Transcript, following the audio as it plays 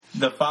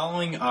The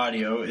following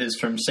audio is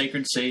from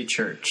Sacred City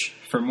Church.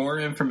 For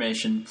more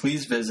information,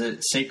 please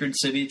visit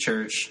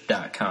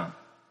sacredcitychurch.com.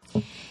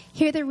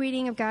 Hear the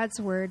reading of God's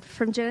Word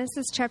from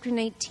Genesis chapter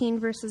 19,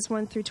 verses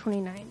 1 through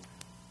 29.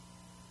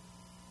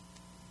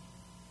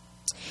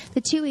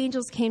 The two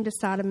angels came to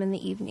Sodom in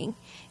the evening,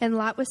 and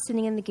Lot was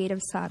sitting in the gate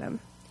of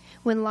Sodom.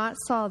 When Lot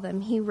saw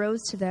them, he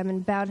rose to them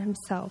and bowed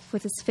himself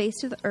with his face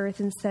to the earth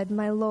and said,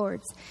 "My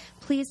lords,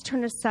 please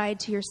turn aside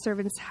to your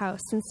servant's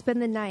house and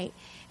spend the night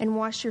and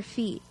wash your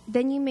feet.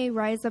 Then you may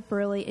rise up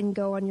early and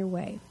go on your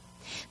way."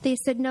 They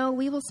said, "No,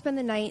 we will spend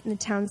the night in the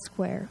town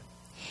square."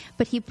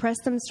 But he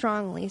pressed them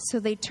strongly,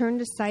 so they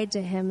turned aside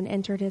to him and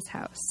entered his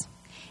house.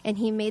 And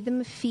he made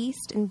them a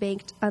feast and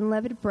baked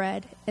unleavened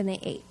bread, and they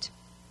ate.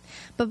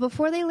 But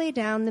before they lay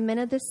down, the men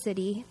of the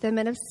city, the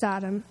men of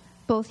Sodom,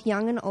 both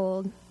young and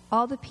old,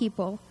 all the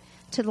people,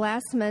 to the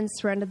last men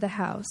surrounded the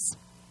house.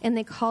 And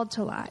they called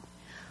to Lot,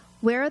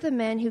 "Where are the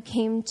men who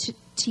came to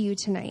you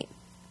tonight?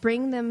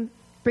 Bring them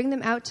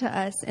out to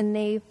us, and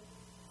they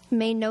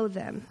may know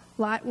them."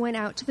 Lot went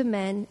out to the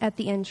men at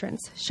the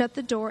entrance, shut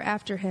the door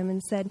after him,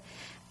 and said,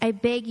 "I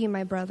beg you,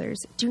 my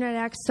brothers, do not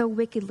act so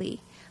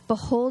wickedly.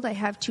 Behold, I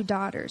have 2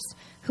 daughters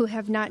who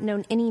have not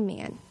known any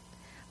man.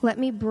 Let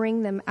me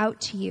bring them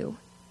out to you,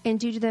 and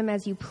do to them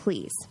as you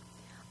please.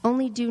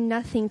 Only do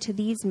nothing to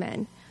these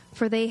men,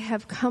 for they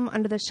have come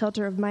under the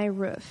shelter of my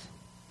roof."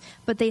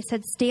 But they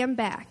said, "Stand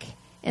back."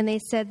 And they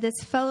said,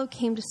 "This fellow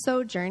came to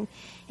sojourn,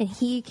 and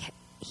he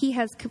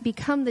has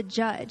become the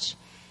judge.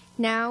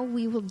 Now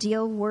we will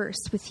deal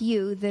worse with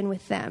you than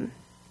with them."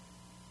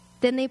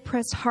 Then they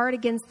pressed hard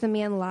against the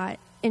man Lot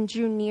and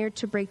drew near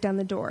to break down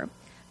the door.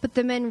 But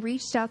the men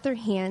reached out their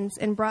hands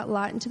and brought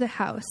Lot into the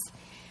house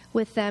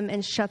with them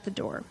and shut the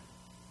door.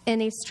 And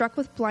they struck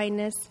with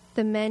blindness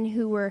the men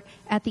who were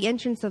at the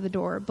entrance of the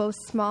door, both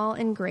small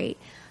and great,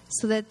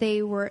 so that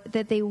they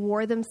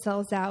wore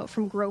themselves out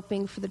from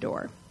groping for the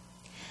door.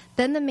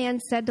 Then the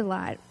man said to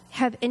Lot,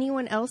 "Have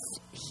anyone else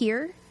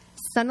here,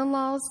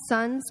 son-in-laws,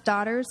 sons,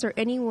 daughters, or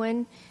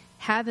anyone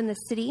have in the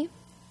city?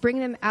 Bring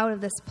them out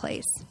of this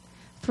place,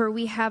 for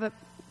we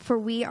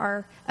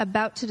are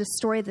about to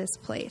destroy this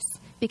place,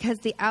 because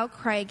the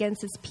outcry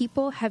against his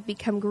people have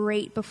become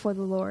great before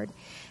the Lord,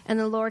 and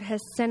the Lord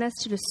has sent us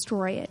to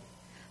destroy it."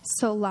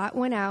 So Lot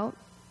went out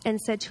and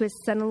said to his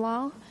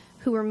son-in-law,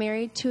 who were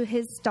married to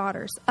his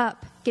daughters,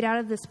 "Up, get out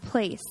of this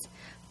place,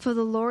 for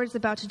the Lord is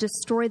about to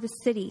destroy the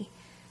city."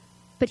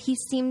 But he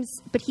seemed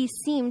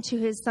to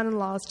his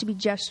son-in-laws to be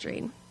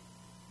gesturing.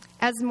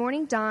 As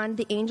morning dawned,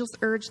 the angels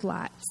urged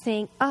Lot,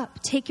 saying,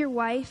 "Up, take your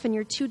wife and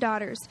your 2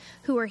 daughters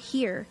who are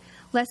here,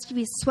 lest you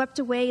be swept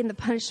away in the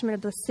punishment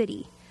of the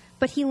city."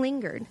 But he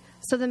lingered.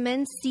 So the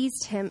men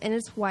seized him and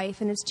his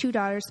wife and his 2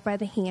 daughters by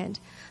the hand,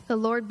 the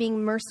Lord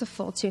being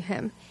merciful to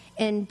him,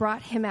 and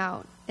brought him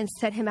out and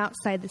set him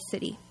outside the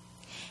city.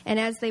 And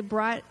as they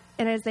brought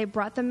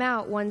them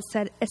out, one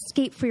said,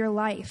 "Escape for your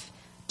life.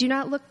 Do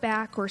not look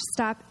back or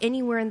stop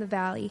anywhere in the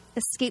valley.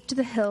 Escape to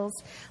the hills,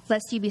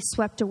 lest you be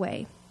swept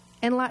away."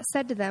 And Lot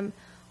said to them,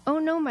 "Oh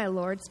no, my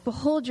lords,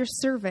 behold, your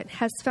servant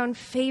has found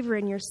favor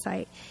in your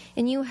sight,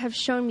 and you have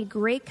shown me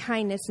great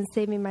kindness in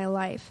saving my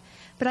life.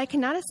 But I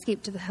cannot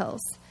escape to the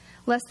hills,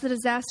 lest the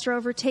disaster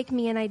overtake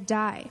me and I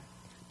die.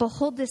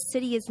 Behold, this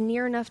city is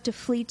near enough to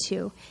flee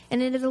to,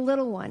 and it is a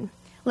little one.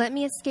 Let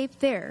me escape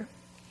there.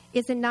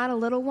 Is it not a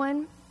little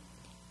one?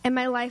 And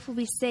my life will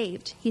be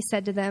saved." He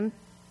said to them,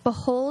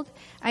 "Behold,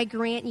 I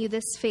grant you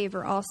this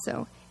favor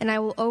also, and I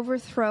will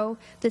overthrow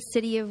the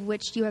city of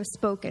which you have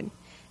spoken.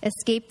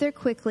 Escape there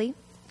quickly,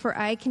 for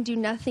I can do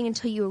nothing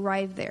until you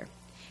arrive there."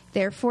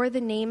 Therefore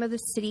the name of the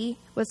city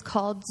was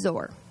called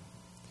Zoar.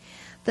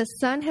 The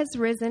sun has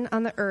risen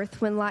on the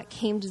earth when Lot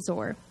came to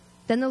Zoar.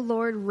 Then the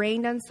Lord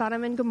rained on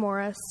Sodom and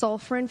Gomorrah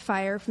sulfur and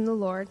fire from the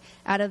Lord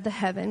out of the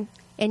heaven,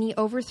 and he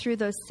overthrew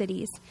those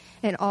cities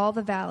and all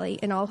the valley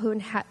and all the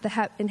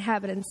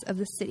inhabitants of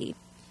the city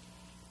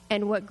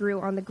and what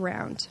grew on the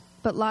ground.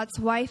 But Lot's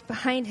wife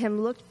behind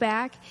him looked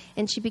back,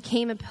 and she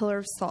became a pillar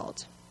of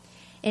salt.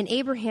 And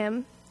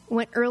Abraham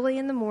went early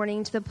in the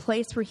morning to the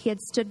place where he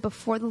had stood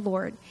before the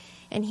Lord,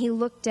 and he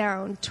looked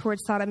down toward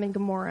Sodom and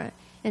Gomorrah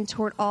and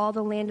toward all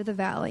the land of the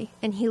valley.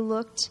 And he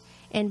looked,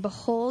 and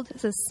behold,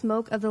 the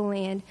smoke of the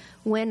land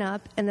went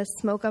up, and the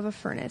smoke of a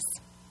furnace.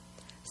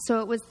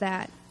 So it was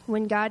that,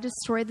 when God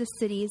destroyed the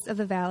cities of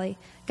the valley,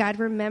 God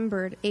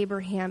remembered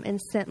Abraham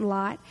and sent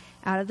Lot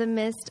out of the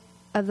midst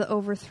of the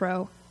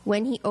overthrow,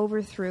 when he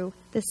overthrew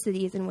the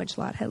cities in which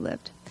Lot had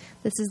lived.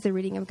 This is the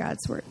reading of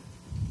God's Word.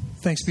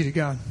 Thanks be to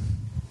God.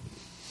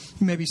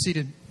 You may be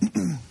seated.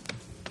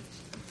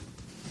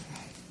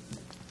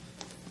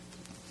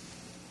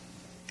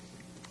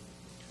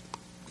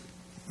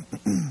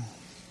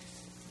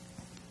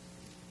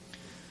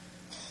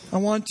 I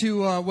want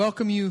to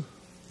welcome you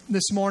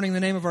this morning in the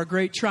name of our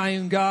great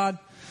triune God.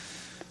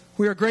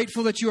 We are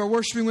grateful that you are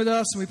worshiping with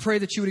us, and we pray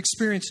that you would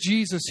experience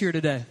Jesus here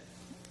today.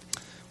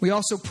 We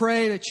also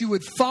pray that you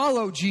would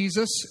follow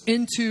Jesus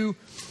into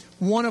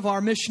one of our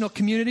missional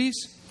communities.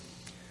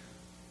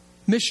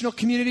 Missional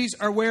communities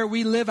are where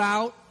we live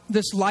out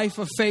this life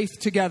of faith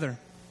together.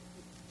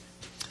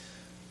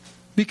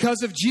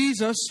 Because of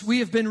Jesus, we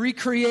have been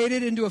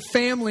recreated into a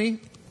family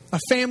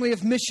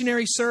of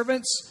missionary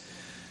servants.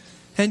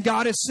 And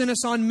God has sent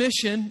us on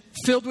mission,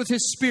 filled with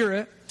His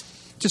Spirit,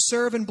 to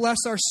serve and bless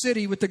our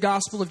city with the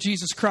gospel of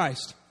Jesus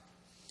Christ.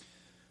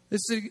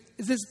 This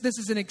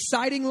is an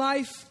exciting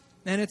life,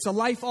 and it's a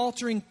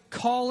life-altering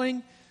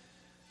calling.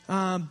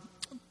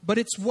 But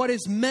it's what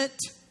it's meant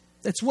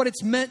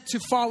to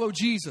follow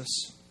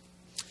Jesus.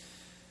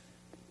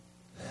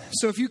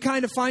 So if you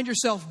kind of find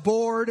yourself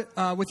bored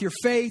with your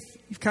faith,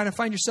 you kind of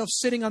find yourself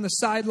sitting on the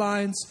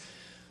sidelines,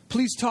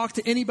 please talk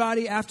to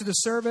anybody after the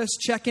service.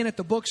 Check in at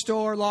the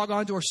bookstore, log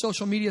on to our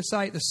social media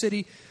site, The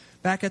City,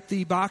 back at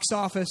the box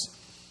office,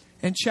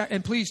 and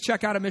please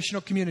check out a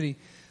missional community.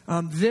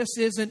 This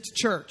isn't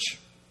church.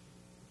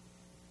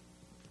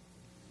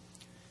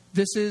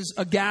 This is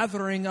a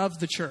gathering of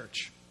the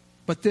church,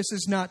 but this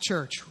is not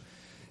church.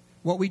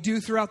 What we do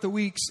throughout the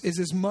weeks is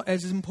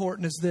as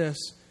important as this,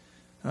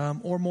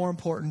 or more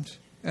important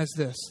as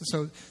this.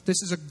 So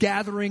this is a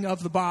gathering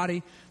of the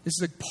body.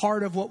 This is a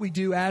part of what we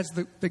do as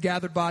the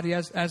gathered body,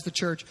 as the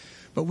church.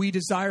 But we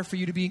desire for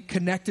you to be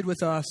connected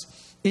with us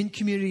in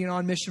community and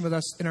on mission with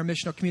us in our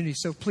missional community.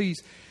 So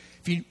please,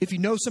 if you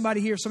know somebody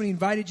here, somebody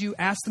invited you,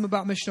 ask them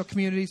about missional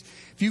communities.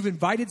 If you've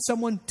invited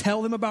someone,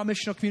 tell them about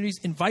missional communities.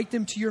 Invite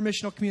them to your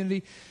missional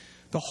community.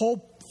 The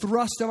whole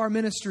thrust of our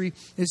ministry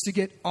is to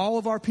get all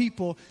of our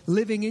people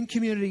living in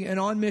community and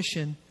on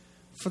mission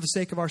for the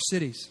sake of our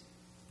cities.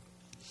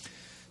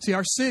 See,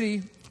 our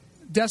city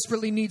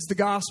desperately needs the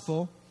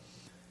gospel,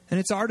 and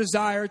it's our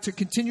desire to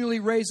continually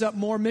raise up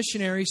more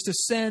missionaries to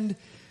send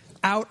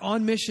out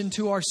on mission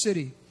to our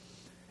city.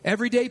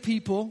 Everyday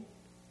people,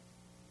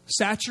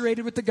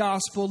 saturated with the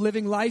gospel,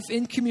 living life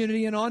in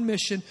community and on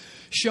mission,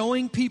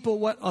 showing people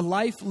what a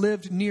life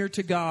lived near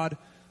to God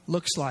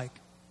looks like.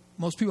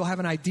 Most people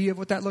have an idea of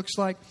what that looks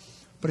like,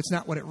 but it's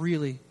not what it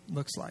really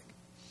looks like.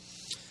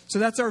 So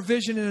that's our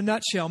vision in a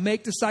nutshell.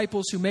 Make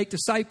disciples who make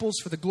disciples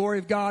for the glory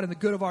of God and the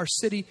good of our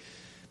city.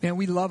 Man,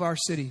 we love our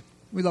city.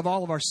 We love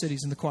all of our cities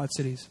in the Quad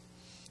Cities.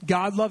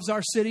 God loves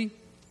our city,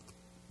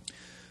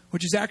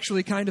 which is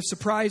actually kind of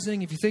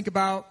surprising if you think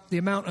about the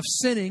amount of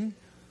sinning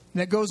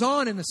that goes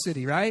on in the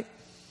city, right?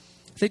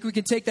 I think we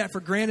can take that for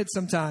granted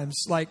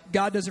sometimes. Like,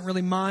 God doesn't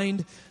really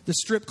mind the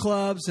strip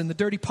clubs and the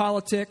dirty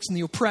politics and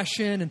the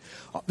oppression and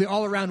the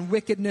all-around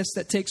wickedness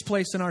that takes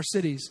place in our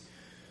cities.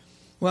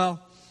 Well,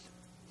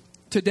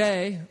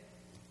 today,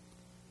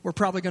 we're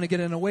probably going to get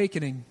an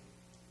awakening.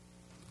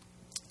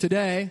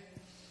 Today,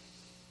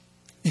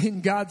 in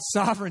God's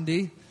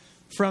sovereignty,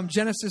 from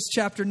Genesis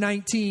chapter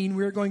 19,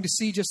 we're going to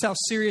see just how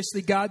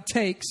seriously God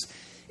takes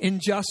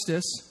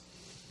injustice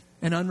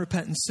and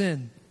unrepentant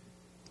sin.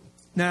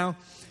 Now,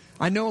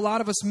 I know a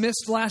lot of us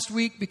missed last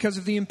week because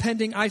of the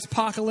impending ice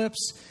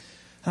apocalypse,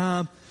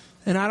 and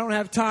I don't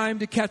have time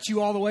to catch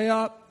you all the way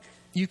up.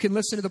 You can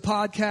listen to the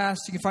podcast.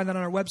 You can find that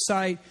on our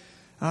website.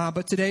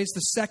 But today's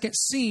the second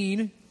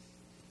scene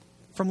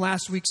from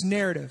last week's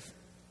narrative.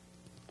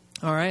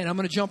 All right, and I'm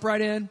going to jump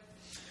right in.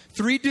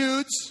 3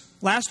 dudes,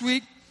 last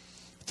week,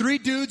 3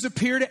 dudes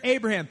appear to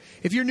Abraham.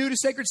 If you're new to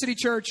Sacred City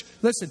Church,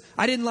 listen,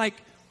 and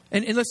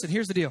listen,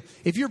 here's the deal.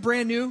 If you're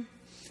brand new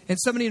and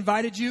somebody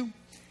invited you,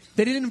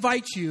 they didn't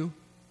invite you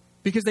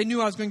because they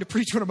knew I was going to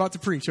preach what I'm about to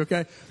preach, okay?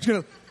 I'm just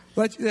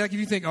going to if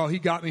you think, oh, he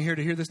got me here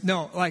to hear this.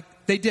 No,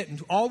 they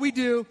didn't. All we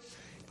do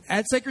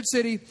at Sacred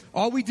City,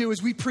 all we do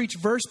is we preach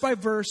verse by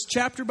verse,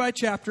 chapter by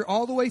chapter,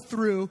 all the way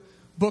through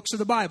books of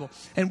the Bible.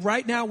 And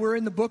right now we're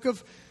in the book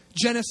of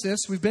Genesis.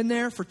 We've been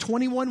there for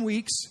 21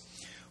 weeks.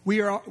 We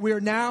are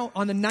now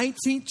on the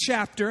 19th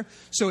chapter.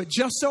 So it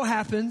just so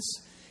happens,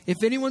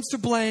 if anyone's to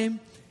blame,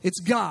 it's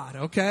God,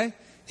 okay?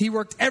 He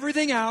worked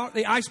everything out.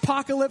 The ice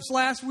apocalypse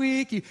last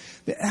week,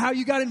 how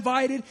you got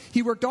invited.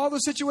 He worked all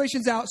those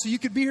situations out so you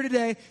could be here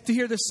today to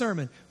hear this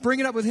sermon. Bring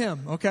it up with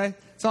him, okay?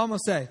 That's all I'm going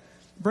to say.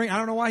 I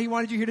don't know why he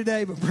wanted you here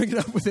today, but bring it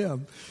up with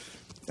him.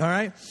 All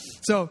right?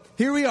 So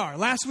here we are.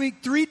 Last week,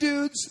 3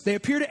 dudes. They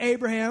appear to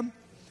Abraham,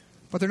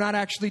 but they're not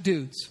actually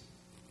dudes.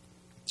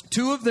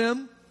 2 of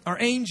them are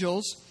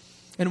angels,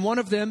 and one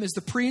of them is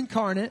the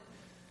pre-incarnate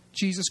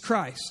Jesus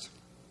Christ.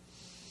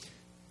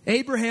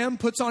 Abraham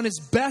puts on his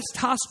best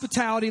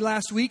hospitality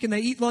last week, and they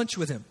eat lunch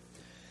with him.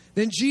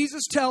 Then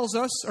Jesus tells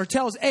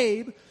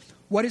Abe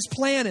what his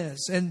plan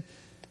is. And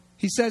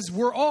he says,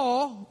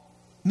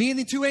 me and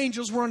the 2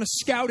 angels, we're on a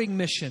scouting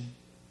mission.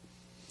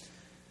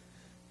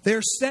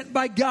 They're sent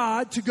by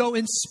God to go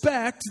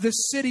inspect the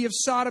city of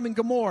Sodom and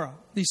Gomorrah,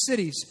 these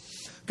cities.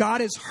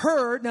 God has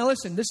heard, now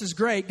listen, this is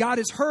great. God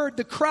has heard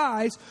the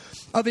cries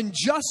of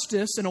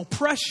injustice and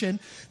oppression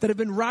that have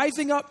been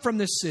rising up from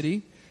this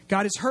city.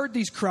 God has heard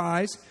these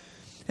cries,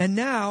 and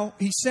now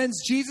he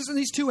sends Jesus and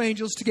these 2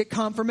 angels to get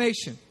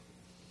confirmation.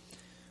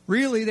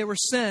 Really, they were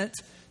sent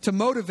to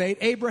motivate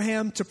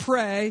Abraham to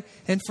pray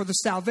and for the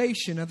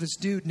salvation of this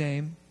dude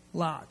named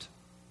Lot.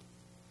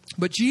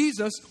 But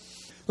Jesus,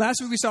 last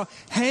week we saw,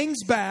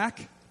 hangs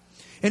back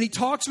And he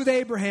talks with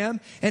Abraham,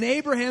 and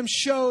Abraham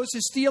shows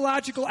his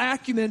theological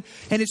acumen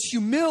and his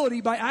humility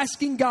by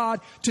asking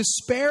God to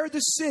spare the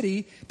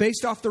city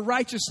based off the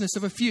righteousness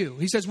of a few.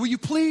 He says, will you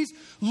please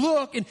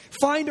look and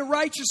find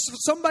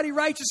somebody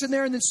righteous in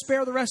there and then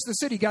spare the rest of the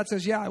city? God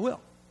says, yeah, I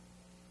will.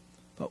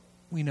 But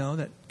we know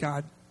that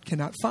God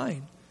cannot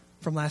find.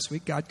 From last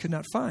week, God could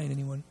not find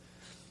anyone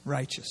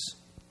righteous.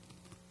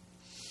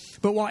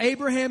 But while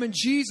Abraham and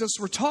Jesus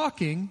were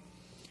talking,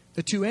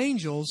 the two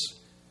angels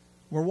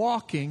were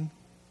walking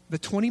the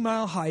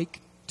 20-mile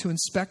hike to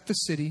inspect the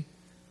city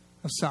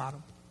of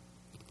Sodom.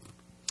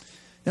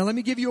 Now, let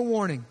me give you a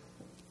warning,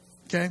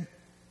 okay?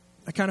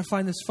 I kind of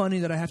find this funny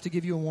that I have to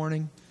give you a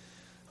warning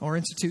or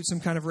institute some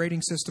kind of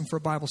rating system for a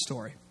Bible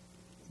story.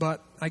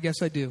 But I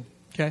guess I do,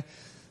 okay?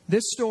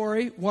 This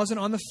story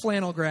wasn't on the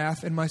flannel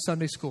graph in my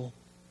Sunday school,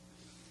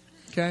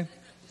 okay?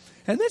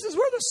 And this is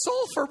where the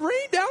sulfur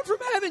rained down from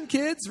heaven,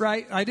 kids,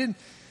 right?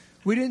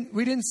 We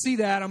didn't see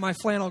that on my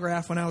flannel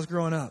graph when I was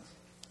growing up.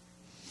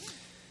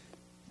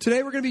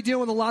 Today we're going to be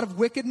dealing with a lot of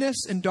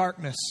wickedness and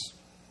darkness.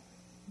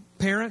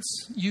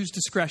 Parents, use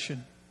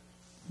discretion.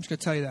 I'm just going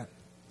to tell you that.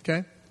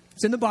 Okay?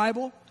 It's in the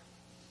Bible.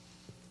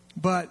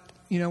 But,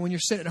 when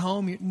you're sitting at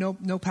home,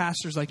 no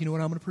pastor's like, you know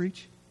what I'm going to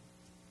preach?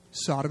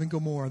 Sodom and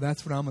Gomorrah.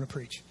 That's what I'm going to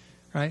preach.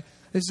 Right?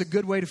 This is a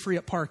good way to free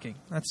up parking.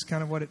 That's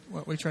kind of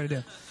what we try to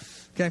do.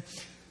 Okay?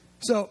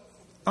 So,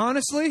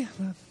 honestly,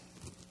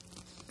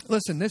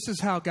 listen, this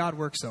is how God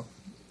works, though.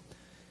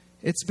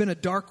 It's been a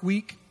dark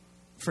week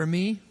for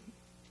me.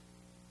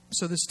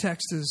 So this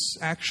text is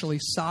actually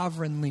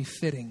sovereignly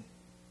fitting.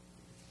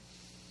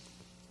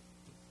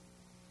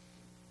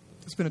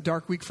 It's been a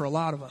dark week for a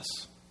lot of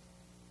us.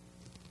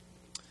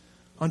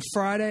 On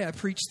Friday, I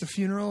preached the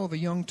funeral of a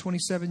young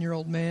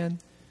 27-year-old man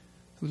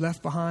who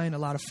left behind a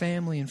lot of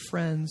family and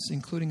friends,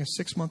 including a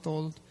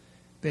 6-month-old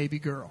baby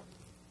girl.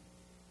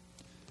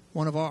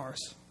 One of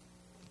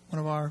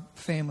our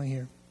family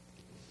here.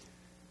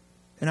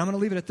 And I'm going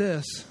to leave it at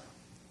this.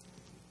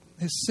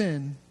 His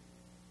sin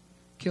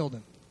killed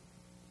him.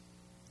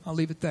 I'll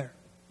leave it there.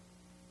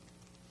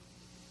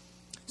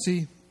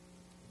 See,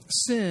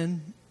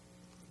 sin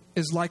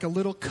is like a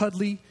little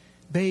cuddly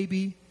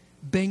baby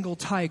Bengal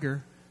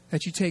tiger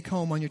that you take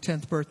home on your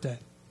 10th birthday.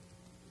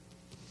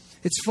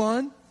 It's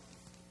fun.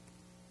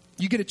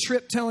 You get a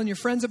trip telling your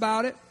friends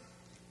about it.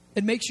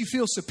 It makes you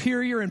feel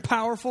superior and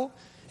powerful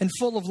and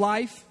full of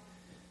life.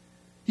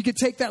 You could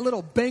take that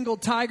little Bengal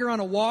tiger on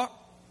a walk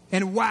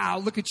and wow,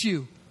 look at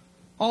you.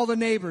 All the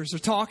neighbors are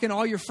talking,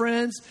 all your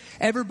friends.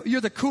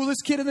 You're the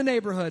coolest kid in the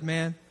neighborhood,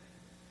 man.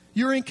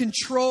 You're in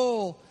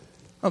control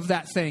of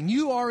that thing.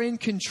 You are in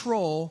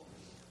control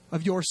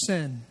of your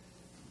sin.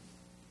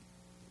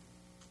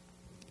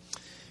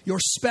 You're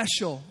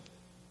special.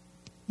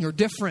 You're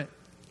different.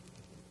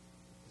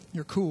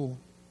 You're cool.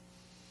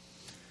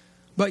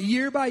 But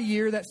year by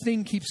year, that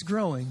thing keeps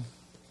growing.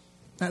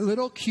 That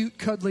little cute,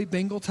 cuddly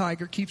Bengal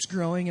tiger keeps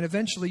growing, and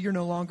eventually you're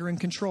no longer in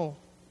control.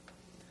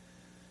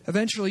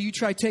 Eventually, you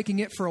try taking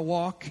it for a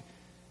walk,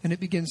 and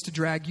it begins to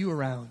drag you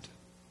around.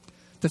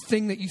 The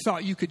thing that you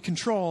thought you could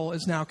control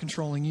is now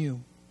controlling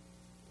you.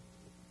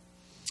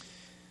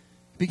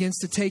 It begins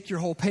to take your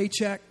whole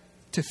paycheck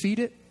to feed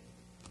it.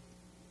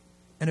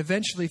 And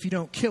eventually, if you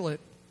don't kill it,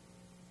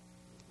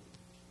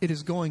 it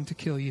is going to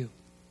kill you.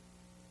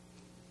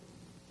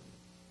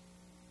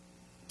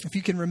 If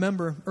you can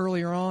remember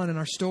earlier on in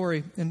our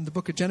story in the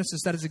book of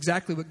Genesis, that is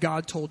exactly what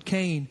God told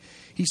Cain.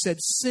 He said,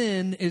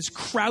 sin is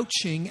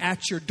crouching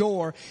at your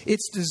door.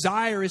 Its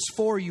desire is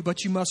for you,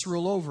 but you must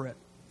rule over it.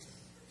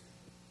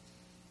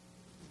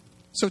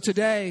 So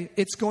today,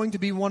 it's going to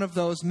be one of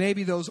those,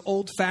 maybe those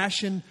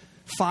old-fashioned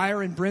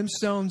fire and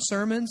brimstone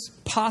sermons.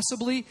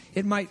 Possibly,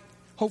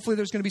 hopefully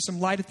there's going to be some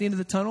light at the end of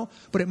the tunnel,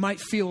 but it might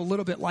feel a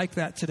little bit like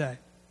that today.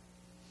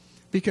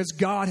 Because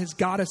God has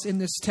got us in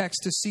this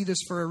text to see this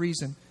for a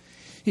reason.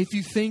 If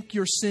you think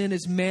your sin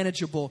is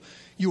manageable,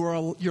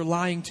 you're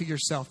lying to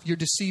yourself. You're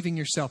deceiving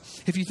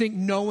yourself. If you think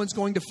no one's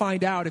going to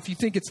find out, if you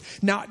think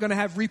it's not going to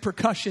have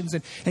repercussions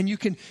and you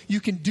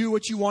can do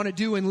what you want to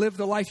do and live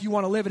the life you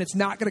want to live and it's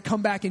not going to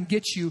come back and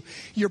get you,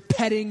 you're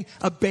petting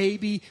a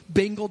baby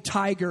Bengal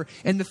tiger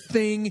and the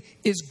thing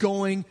is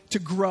going to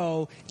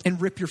grow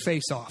and rip your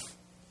face off.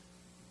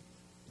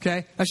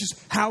 Okay? That's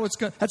just how it's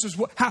going. I'm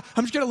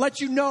just going to let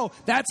you know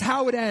that's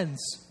how it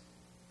ends.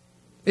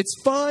 It's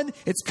fun.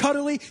 It's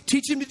cuddly.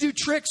 Teach him to do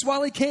tricks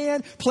while he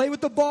can. Play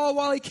with the ball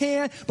while he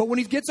can. But when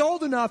he gets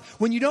old enough,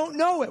 when you don't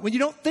know it, when you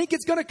don't think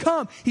it's going to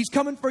come, he's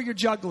coming for your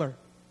jugular.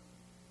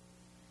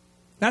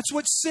 That's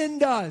what sin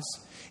does.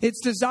 Its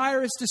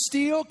desire is to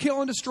steal,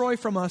 kill, and destroy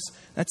from us.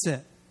 That's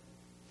it.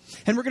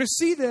 And we're going to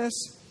see this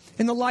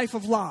in the life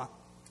of Lot.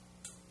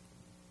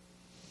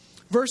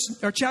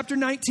 Chapter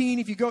 19,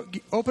 if you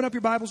open up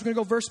your Bibles, we're going to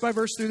go verse by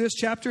verse through this.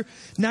 Chapter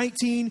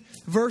 19,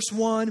 verse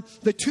 1.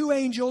 The two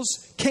angels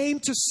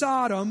came to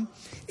Sodom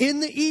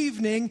in the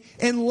evening,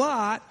 and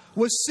Lot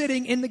was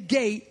sitting in the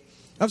gate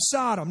of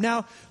Sodom.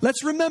 Now,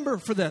 let's remember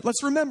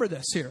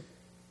this here.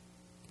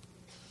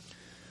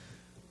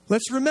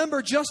 Let's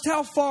remember just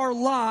how far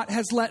Lot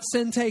has let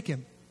sin take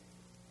him.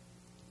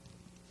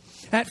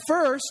 At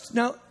first,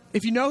 now,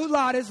 if you know who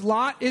Lot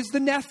is the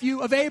nephew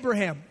of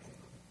Abraham,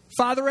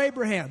 Father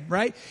Abraham,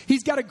 right?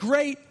 He's got a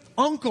great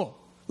uncle.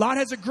 Lot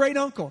has a great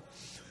uncle.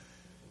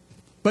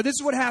 But this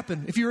is what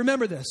happened, if you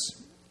remember this.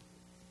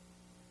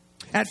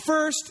 At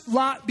first,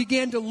 Lot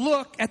began to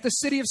look at the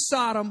city of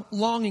Sodom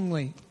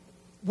longingly.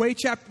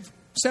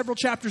 Several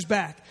chapters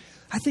back.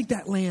 I think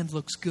that land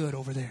looks good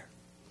over there.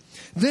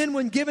 Then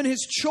when given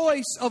his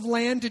choice of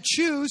land to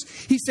choose,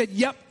 he said,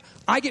 yep,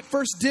 I get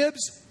first dibs.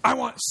 I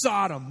want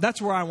Sodom.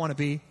 That's where I want to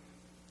be.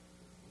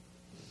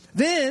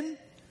 Then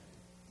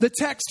the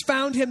text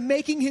found him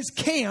making his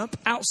camp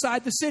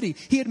outside the city.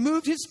 He had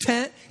moved his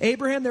tent.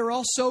 Abraham, they were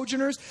all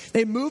sojourners.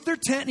 They moved their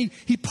tent and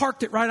he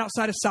parked it right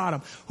outside of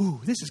Sodom.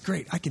 Ooh, this is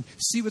great. I can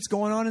see what's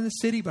going on in the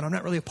city, but I'm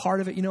not really a part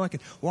of it. I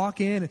can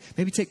walk in and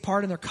maybe take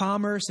part in their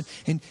commerce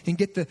and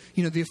get the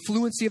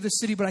affluency of the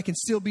city, but I can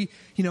still be,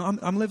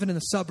 I'm living in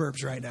the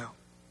suburbs right now.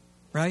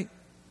 Right?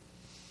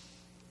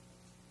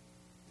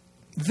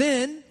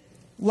 Then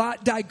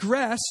Lot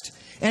digressed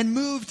and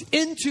moved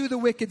into the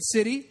wicked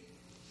city.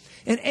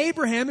 And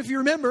Abraham, if you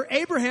remember,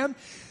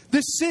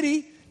 this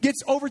city gets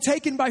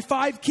overtaken by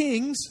 5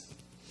 kings.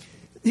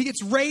 He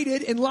gets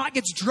raided and Lot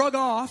gets drug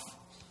off,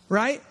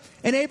 right?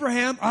 And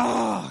Abraham,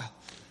 got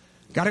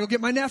to go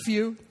get my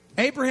nephew.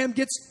 Abraham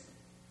gets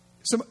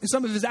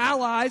some of his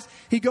allies.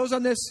 He goes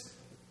on this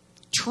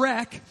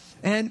trek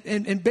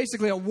and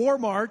basically a war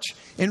march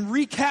and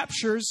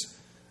recaptures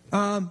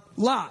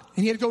Lot.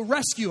 And he had to go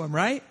rescue him,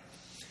 right?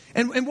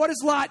 And what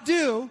does Lot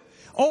do?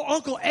 Oh,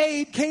 Uncle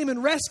Abe came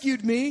and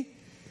rescued me.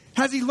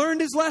 Has he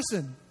learned his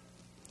lesson?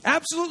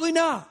 Absolutely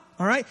not.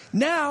 All right.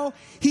 Now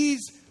he's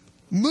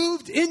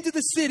moved into the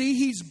city.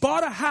 He's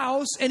bought a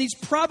house and he's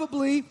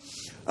probably,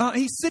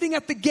 he's sitting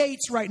at the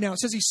gates right now. It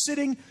says he's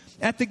sitting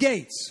at the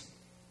gates.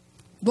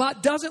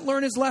 Lot doesn't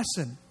learn his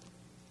lesson.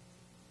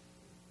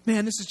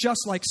 Man, this is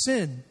just like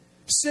sin.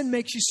 Sin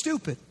makes you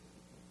stupid.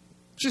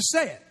 Just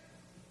say it.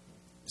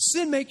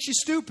 Sin makes you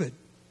stupid.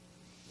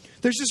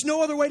 There's just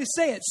no other way to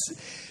say it.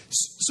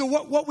 So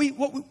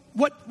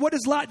what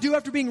does Lot do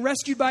after being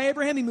rescued by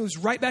Abraham? He moves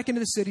right back into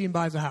the city and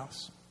buys a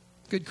house.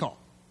 Good call.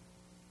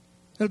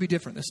 It'll be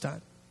different this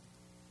time.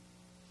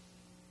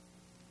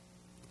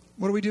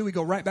 What do? We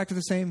go right back to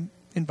the same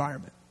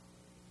environment.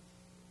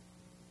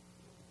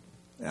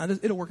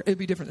 It'll work. It'll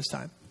be different this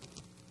time.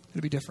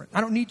 It'll be different.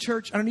 I don't need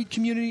church. I don't need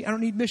community. I don't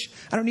need mission.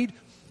 It'll be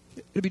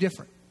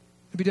different.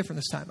 It'll be different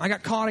this time. I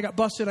got caught. I got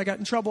busted. I got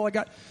in trouble.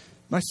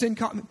 My sin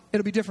caught me.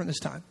 It'll be different this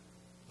time.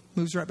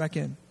 Moves right back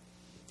in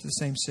to the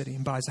same city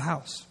and buys a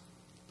house.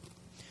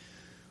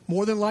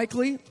 More than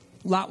likely,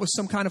 Lot was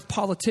some kind of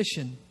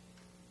politician.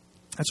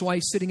 That's why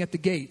he's sitting at the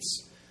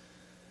gates.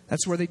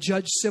 That's where they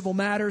judged civil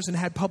matters and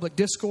had public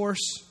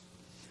discourse.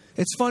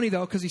 It's funny,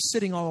 though, because he's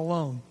sitting all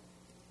alone.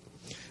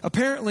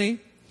 Apparently,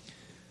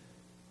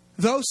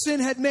 though sin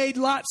had made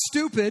Lot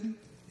stupid,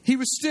 he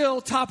was still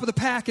top of the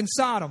pack in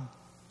Sodom.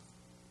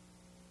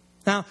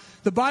 Now,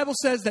 the Bible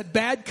says that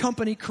bad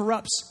company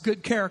corrupts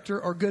good character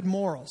or good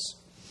morals.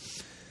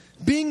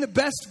 Being the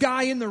best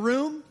guy in the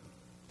room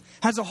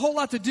has a whole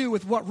lot to do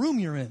with what room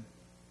you're in.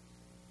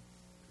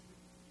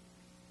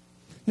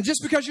 And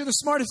just because you're the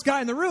smartest guy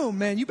in the room,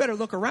 man, you better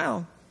look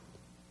around.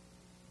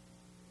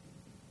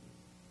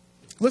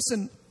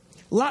 Listen,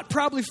 Lot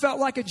probably felt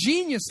like a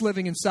genius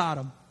living in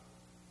Sodom.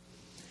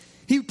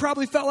 He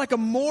probably felt like a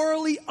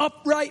morally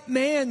upright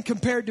man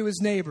compared to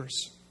his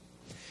neighbors.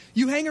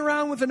 You hang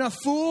around with enough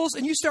fools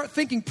and you start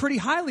thinking pretty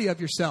highly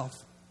of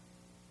yourself.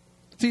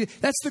 See,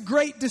 that's the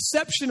great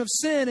deception of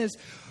sin is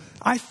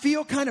I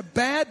feel kind of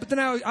bad, but then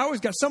I always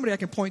got somebody I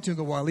can point to and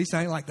go, well, at least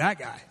I ain't like that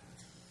guy.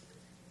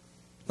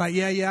 Like,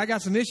 yeah, I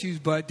got some issues,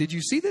 but did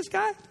you see this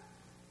guy?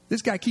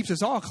 This guy keeps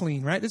us all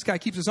clean, right? This guy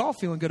keeps us all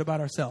feeling good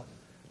about ourselves.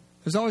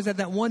 There's always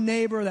that one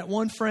neighbor, that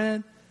one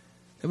friend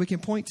that we can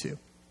point to.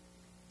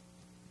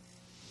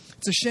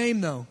 It's a shame,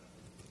 though,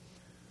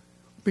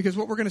 because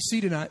what we're going to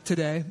see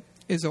today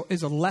is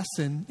a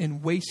lesson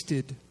in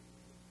wasted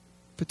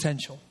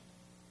potential.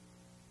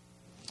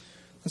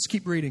 Let's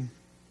keep reading.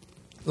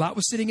 Lot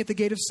was sitting at the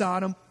gate of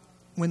Sodom.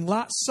 When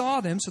Lot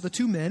saw them, so the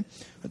 2 men,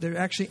 they're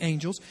actually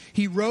angels,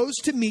 he rose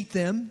to meet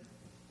them,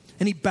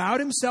 and he bowed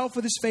himself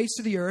with his face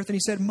to the earth, and he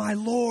said, "My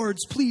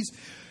lords, please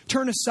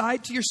turn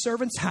aside to your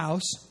servant's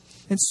house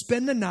and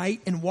spend the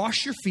night and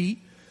wash your feet.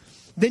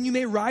 Then you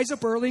may rise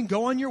up early and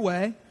go on your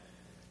way."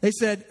 They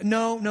said,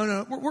 No.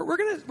 We're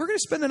gonna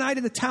spend the night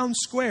in the town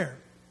square.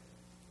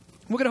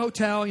 We'll get a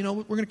hotel,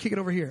 we're going to kick it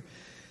over here.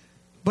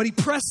 But he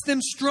pressed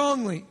them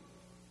strongly.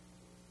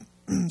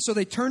 So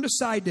they turned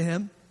aside to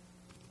him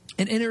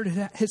and entered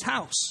his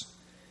house.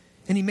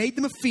 And he made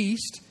them a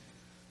feast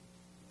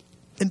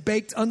and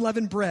baked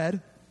unleavened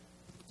bread.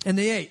 And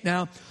they ate.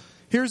 Now,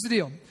 here's the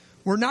deal.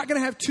 We're not going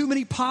to have too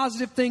many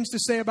positive things to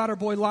say about our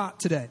boy Lot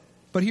today.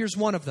 But here's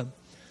one of them.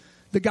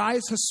 The guy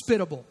is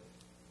hospitable.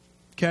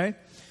 Okay?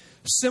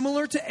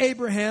 Similar to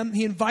Abraham,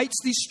 he invites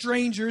these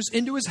strangers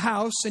into his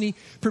house and he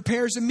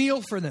prepares a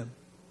meal for them.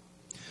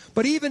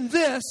 But even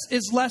this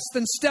is less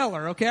than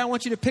stellar, okay? I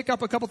want you to pick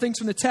up a couple things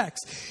from the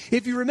text.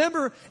 If you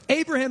remember,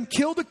 Abraham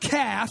killed a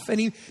calf, and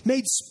he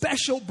made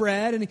special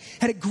bread, and he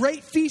had a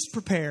great feast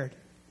prepared.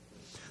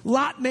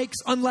 Lot makes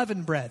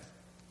unleavened bread.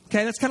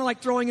 Okay, that's kind of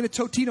like throwing in a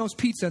Totino's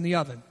pizza in the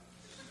oven.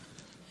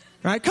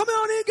 Right? Come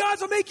on in,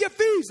 guys, I'll make you a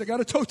feast. I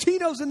got a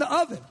Totino's in the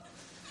oven.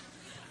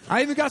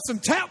 I even got some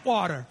tap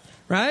water,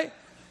 right?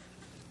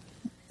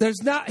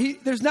 There's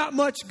not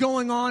much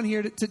going on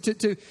here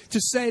to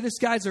say this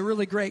guy's a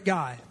really great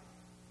guy.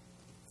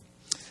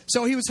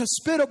 So he was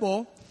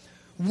hospitable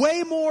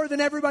way more than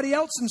everybody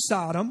else in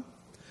Sodom.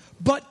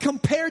 But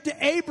compared to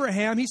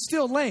Abraham, he's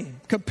still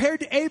lame. Compared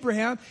to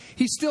Abraham,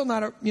 he's still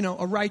not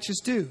a righteous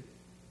dude.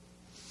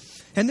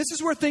 And this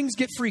is where things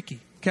get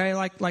freaky, okay?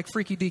 Like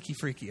freaky deaky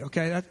freaky,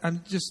 okay?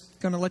 I'm just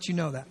going to let you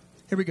know that.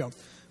 Here we go.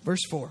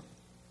 Verse 4.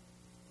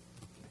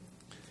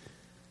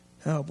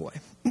 Oh, boy.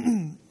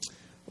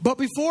 But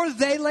before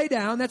they lay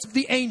down, that's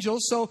the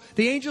angels. So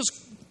the angels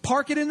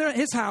park it in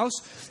his house.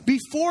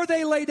 Before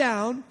they lay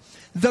down,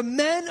 the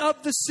men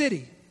of the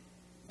city,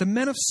 the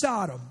men of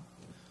Sodom,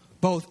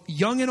 both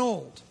young and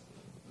old,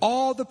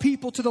 all the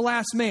people to the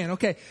last man.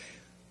 Okay,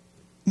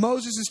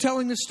 Moses is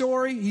telling the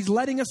story. He's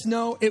letting us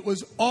know it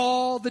was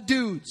all the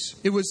dudes.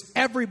 It was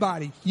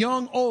everybody,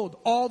 young, old,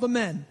 all the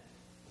men.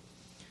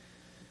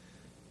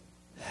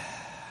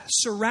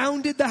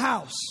 Surrounded the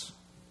house.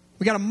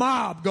 We got a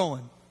mob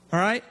going, all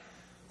right?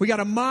 We got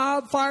a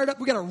mob fired up.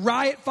 We got a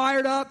riot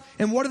fired up.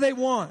 And what do they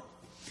want?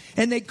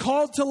 And they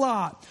called to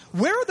Lot,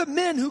 where are the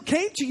men who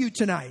came to you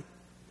tonight?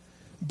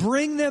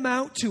 Bring them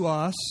out to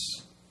us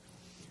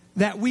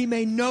that we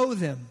may know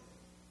them.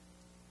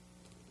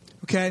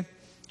 Okay?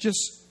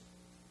 Just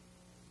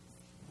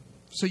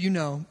so you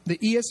know, the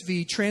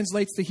ESV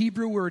translates the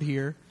Hebrew word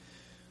here,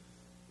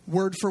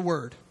 word for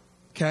word.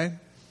 Okay?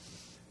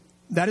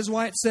 That is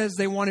why it says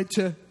they wanted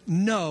to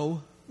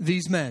know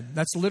these men.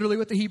 That's literally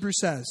what the Hebrew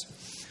says.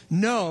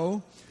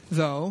 Know,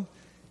 though,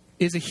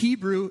 is a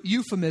Hebrew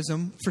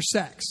euphemism for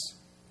sex.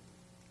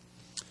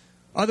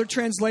 Other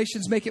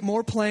translations make it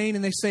more plain,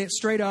 and they say it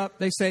straight up.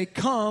 They say,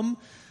 come,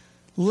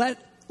 let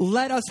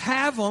us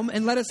have them,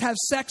 and let us have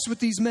sex with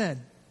these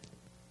men.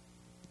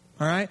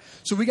 All right?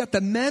 So we got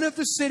the men of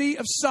the city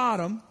of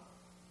Sodom.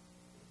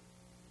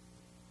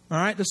 All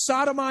right? The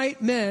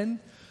Sodomite men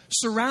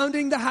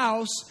surrounding the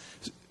house,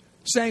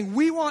 saying,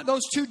 we want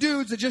those two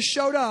dudes that just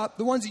showed up,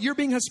 the ones that you're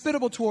being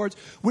hospitable towards,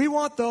 we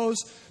want those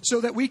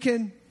so that we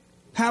can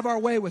have our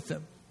way with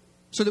them,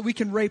 so that we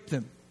can rape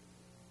them.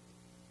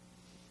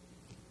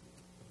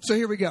 So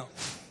here we go.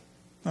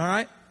 All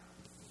right?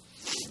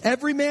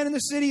 Every man in the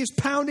city is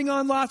pounding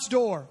on Lot's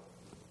door.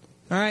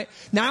 All right?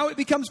 Now it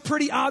becomes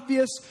pretty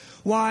obvious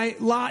why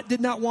Lot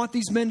did not want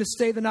these men to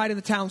stay the night in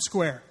the town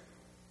square.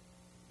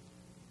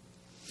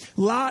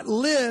 Lot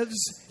lives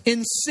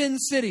in Sin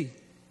City,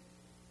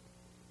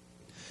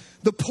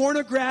 the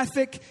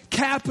pornographic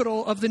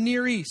capital of the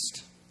Near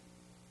East.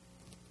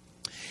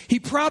 He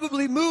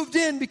probably moved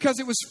in because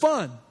it was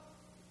fun.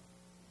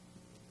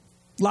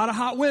 A lot of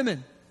hot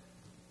women.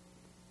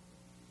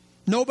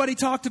 Nobody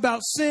talked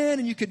about sin,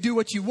 and you could do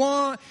what you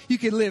want. You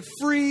could live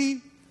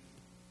free.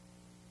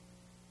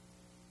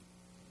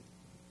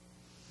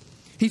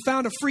 He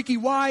found a freaky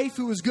wife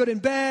who was good in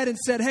bed and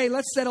said, hey,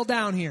 let's settle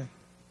down here.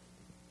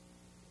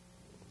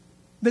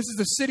 This is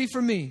the city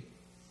for me.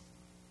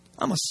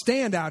 I'm a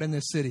standout in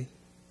this city.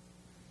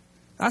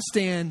 I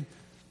stand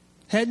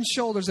head and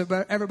shoulders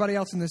above everybody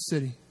else in this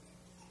city.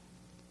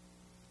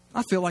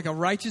 I feel like a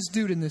righteous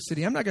dude in this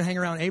city. I'm not going to hang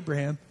around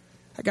Abraham.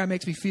 That guy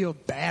makes me feel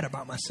bad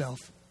about myself.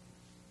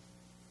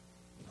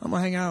 I'm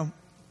going to hang out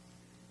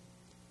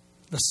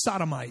the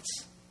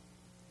Sodomites.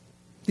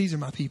 These are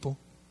my people.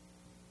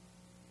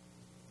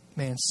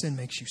 Man, sin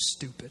makes you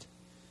stupid.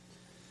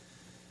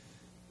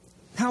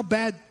 How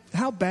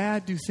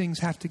bad do things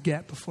have to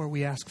get before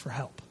we ask for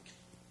help?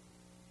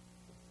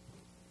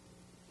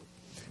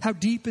 How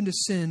deep into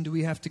sin do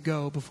we have to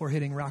go before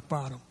hitting rock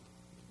bottom?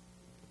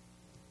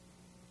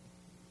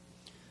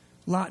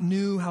 Lot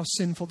knew how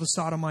sinful the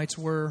Sodomites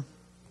were,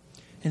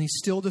 and he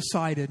still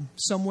decided,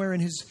 somewhere in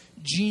his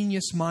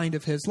genius mind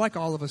of his, like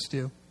all of us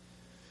do,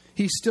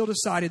 he still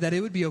decided that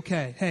it would be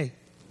okay. Hey,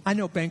 I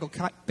know Bengal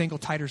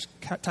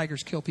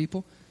tigers kill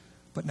people,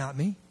 but not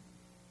me.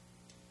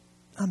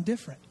 I'm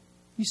different.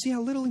 You see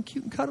how little and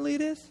cute and cuddly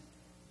it is?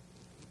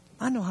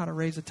 I know how to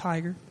raise a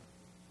tiger.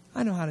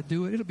 I know how to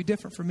do it. It'll be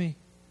different for me.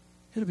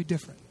 It'll be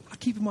different. I'll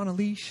keep him on a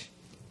leash.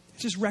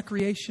 It's just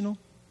recreational.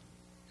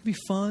 It'll be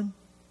fun.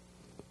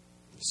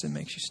 Sin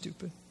makes you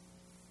stupid.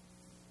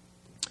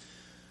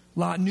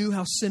 Lot knew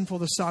how sinful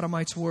the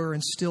Sodomites were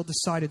and still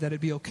decided that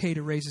it'd be okay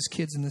to raise his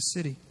kids in this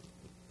city.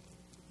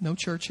 No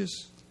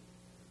churches,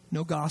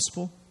 no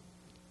gospel,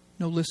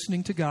 no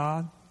listening to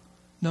God,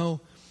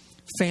 no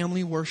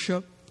family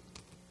worship.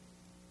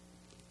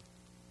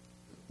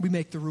 We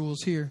make the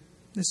rules here.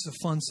 This is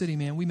a fun city,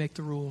 man. We make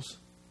the rules.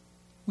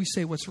 We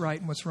say what's right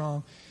and what's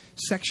wrong.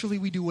 Sexually,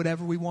 we do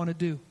whatever we want to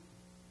do.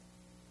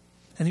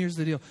 And here's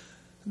the deal.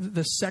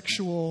 The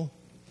sexual,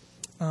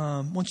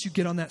 once you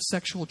get on that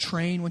sexual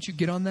train, once you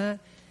get on that,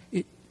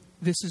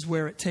 this is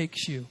where it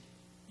takes you.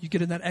 You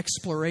get in that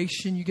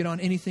exploration, you get on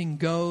Anything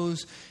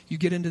Goes, you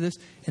get into this,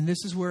 and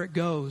this is where it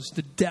goes.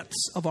 The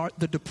depths of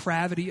the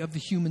depravity of the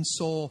human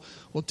soul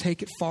will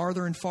take it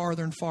farther and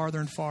farther and farther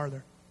and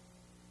farther.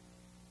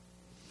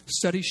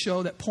 Studies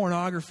show that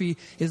pornography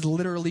is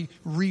literally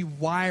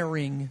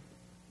rewiring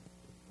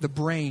the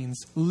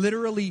brains,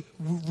 literally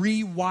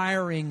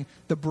rewiring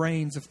the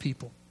brains of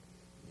people.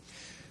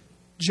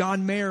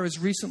 John Mayer is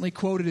recently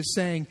quoted as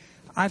saying,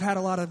 I've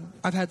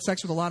had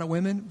sex with a lot of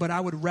women, but I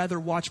would rather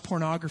watch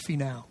pornography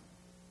now.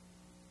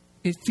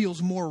 It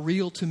feels more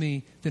real to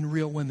me than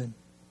real women.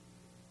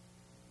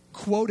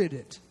 Quoted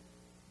it.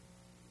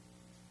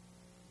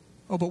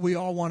 Oh, but we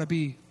all want to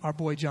be our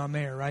boy John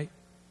Mayer, right?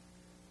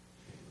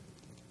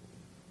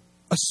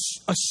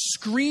 A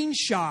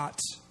screenshot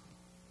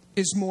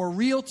is more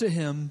real to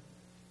him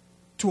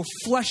to a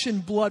flesh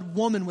and blood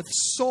woman with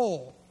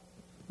soul.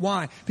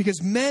 Why?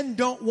 Because men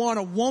don't want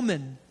a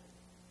woman.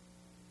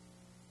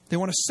 They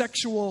want a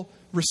sexual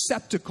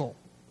receptacle.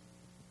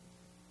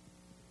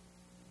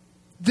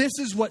 This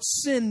is what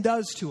sin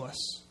does to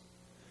us.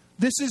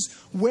 This is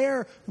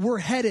where we're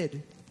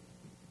headed.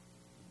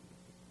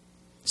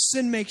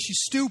 Sin makes you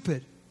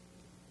stupid.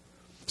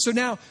 So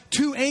now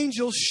 2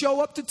 angels show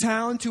up to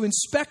town to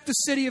inspect the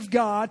city of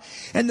God,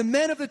 and the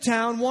men of the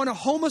town want to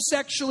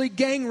homosexually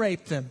gang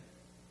rape them.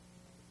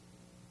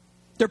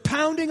 They're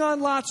pounding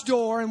on Lot's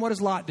door, and what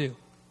does Lot do?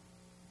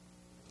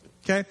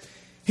 Okay,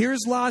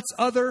 here's Lot's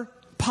other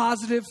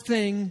positive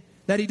thing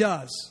that he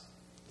does.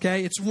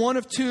 Okay, it's one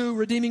of 2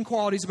 redeeming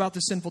qualities about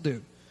this sinful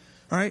dude.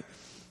 All right,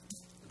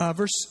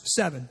 verse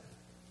 7.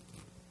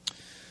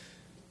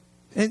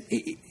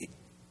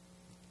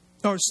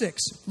 Or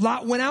 6.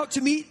 Lot went out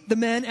to meet the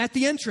men at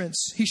the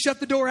entrance. He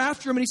shut the door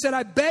after him and he said,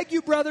 I beg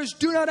you, brothers,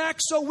 do not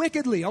act so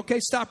wickedly. Okay,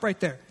 stop right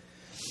there.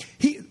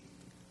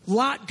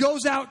 Lot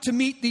goes out to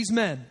meet these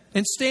men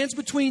and stands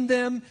between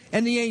them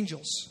and the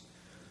angels.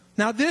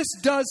 Now, this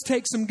does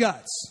take some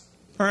guts.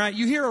 All right,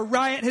 you hear a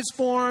riot has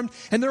formed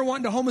and they're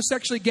wanting to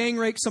homosexually gang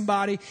rape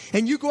somebody,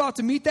 and you go out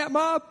to meet that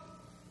mob?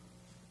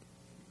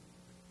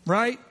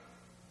 Right?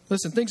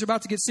 Listen, things are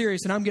about to get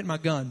serious and I'm getting my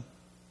gun.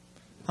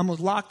 I'm going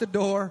to lock the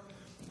door.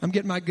 I'm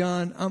getting my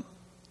gun.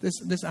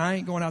 I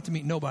ain't going out to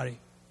meet nobody.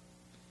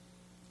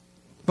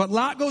 But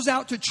Lot goes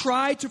out to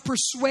try to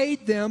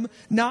persuade them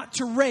not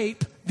to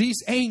rape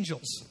these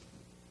angels.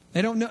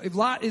 They don't know. If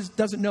Lot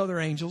doesn't know they're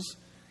angels,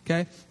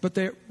 okay? But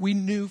we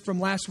knew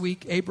from last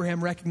week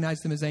Abraham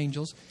recognized them as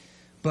angels,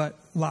 but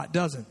Lot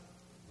doesn't.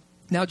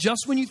 Now,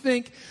 just when you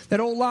think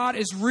that old Lot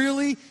is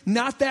really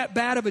not that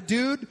bad of a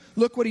dude,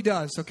 look what he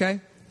does,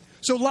 okay?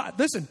 So Lot,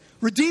 listen,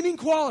 redeeming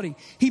quality.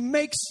 He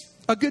makes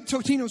a good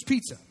Totino's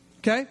pizza.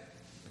 Okay?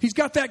 He's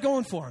got that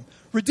going for him.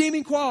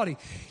 Redeeming quality.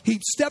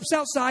 He steps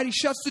outside, he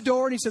shuts the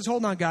door, and he says,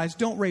 hold on, guys,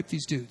 don't rape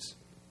these dudes.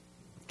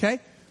 Okay?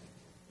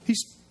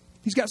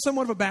 He's got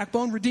somewhat of a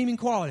backbone, redeeming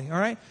quality, all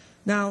right?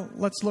 Now,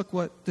 let's look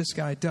what this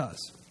guy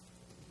does.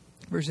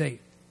 Verse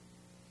 8.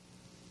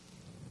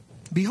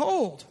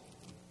 Behold,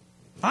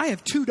 I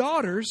have 2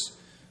 daughters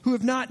who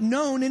have not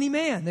known any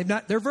man.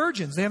 They're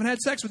virgins. They haven't had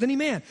sex with any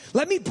man.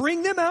 Let me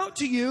bring them out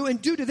to you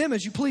and do to them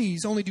as you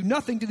please. Only do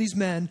nothing to these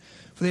men,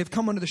 for they have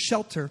come under the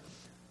shelter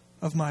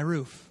of my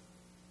roof.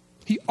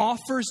 He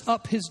offers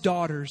up his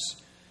daughters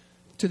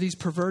to these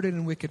perverted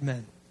and wicked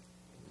men.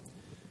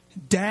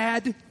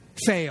 Dad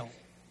fail.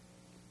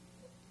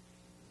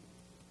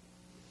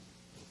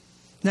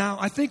 Now,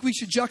 I think we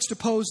should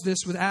juxtapose this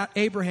with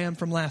Abraham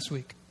from last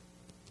week.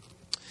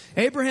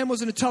 Abraham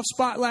was in a tough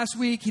spot last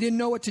week. He didn't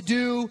know what to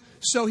do,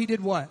 so he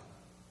did what?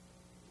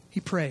 He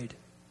prayed.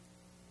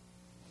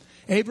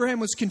 Abraham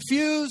was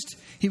confused.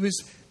 He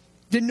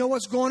didn't know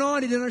what's going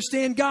on. He didn't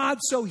understand God,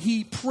 so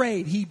he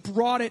prayed. He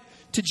brought it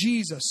to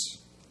Jesus.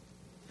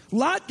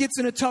 Lot gets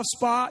in a tough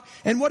spot,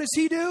 and what does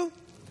he do?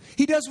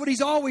 He does what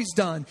he's always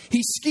done.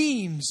 He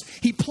schemes.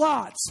 He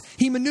plots.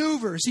 He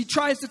maneuvers. He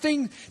tries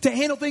to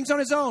handle things on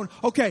his own.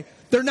 Okay,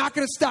 they're not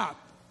going to stop.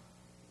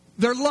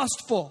 They're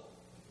lustful.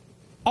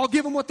 I'll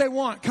give them what they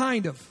want,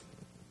 kind of.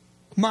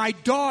 My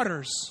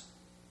daughters.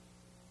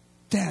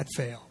 Dad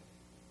fail.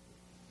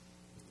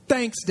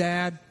 Thanks,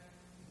 Dad.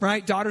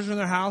 Right? Daughters are in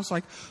their house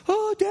like,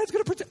 oh, Dad's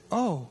going to protect.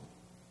 Oh.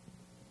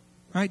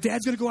 Right?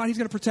 Dad's going to go out. He's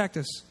going to protect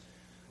us.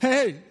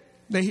 Hey.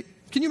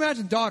 Can you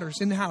imagine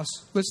daughters in the house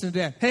listening to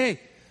Dad? Hey,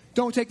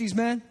 don't take these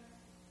men.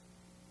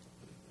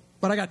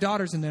 But I got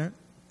daughters in there.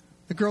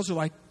 The girls are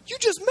like, you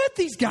just met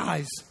these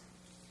guys.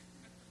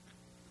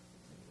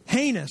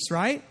 Heinous,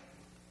 right?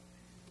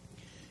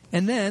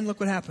 And then, look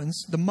what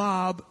happens. The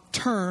mob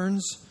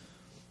turns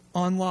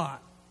on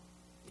Lot.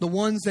 The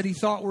ones that he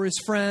thought were his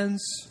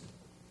friends,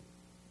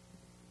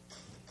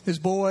 his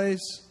boys,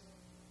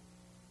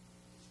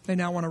 they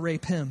now want to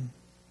rape him.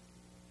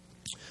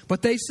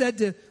 But they said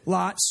to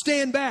Lot,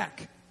 stand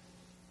back.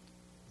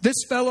 This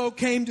fellow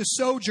came to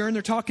sojourn.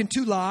 They're talking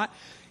to Lot.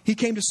 He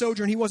came to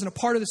sojourn. He wasn't a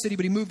part of the city,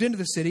 but he moved into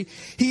the city.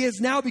 Has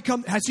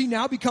he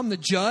now become the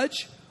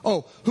judge?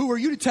 Oh, who are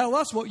you to tell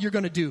us what you're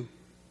going to do?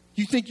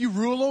 You think you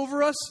rule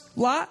over us,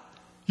 Lot?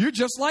 You're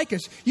just like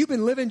us. You've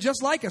been living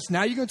just like us.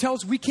 Now you're going to tell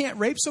us we can't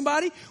rape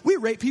somebody? We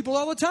rape people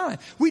all the time.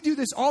 We do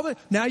this all the...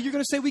 Now you're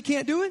going to say we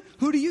can't do it?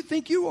 Who do you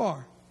think you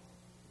are?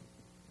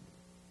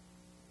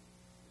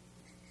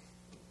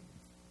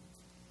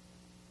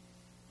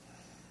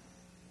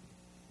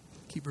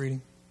 Keep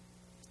reading.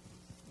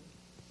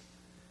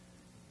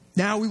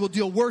 Now we will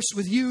deal worse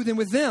with you than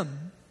with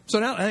them. So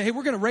now, hey,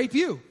 we're going to rape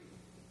you.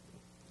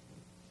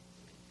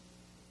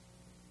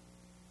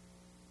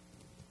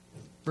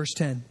 Verse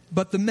 10.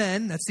 But the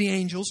men, that's the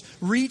angels,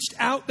 reached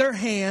out their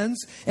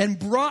hands and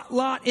brought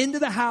Lot into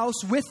the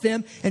house with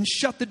them and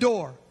shut the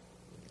door.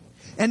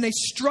 And they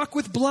struck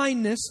with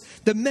blindness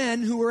the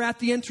men who were at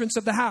the entrance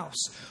of the house,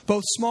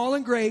 both small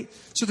and great,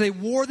 so they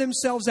wore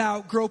themselves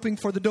out, groping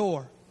for the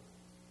door.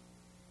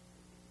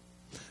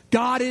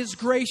 God is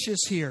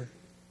gracious here.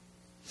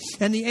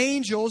 And the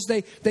angels,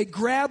 they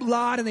grab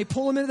Lot and they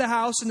pull him into the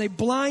house and they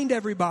blind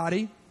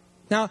everybody.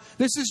 Now,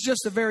 this is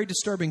just a very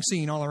disturbing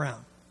scene all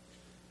around.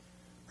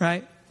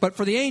 Right? But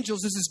for the angels,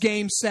 this is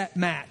game, set,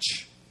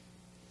 match.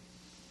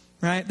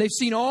 Right? They've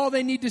seen all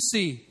they need to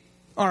see.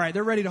 All right,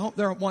 they're ready to,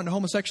 they're wanting to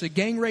homosexually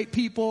gang rape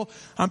people.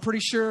 I'm pretty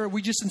sure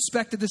we just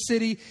inspected the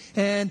city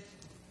and,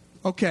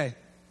 okay.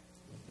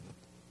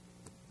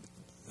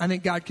 I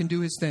think God can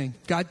do his thing.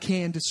 God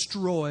can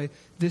destroy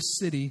this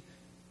city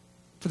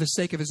for the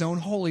sake of his own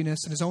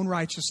holiness and his own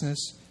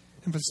righteousness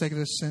and for the sake of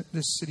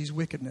this city's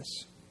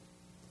wickedness.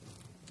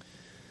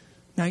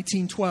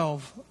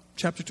 19:12,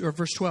 chapter 2, or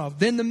verse 12.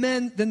 Then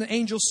the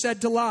angels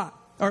said to Lot,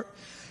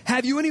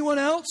 have you anyone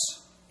else?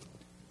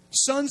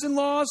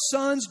 Sons-in-laws,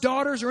 sons,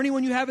 daughters, or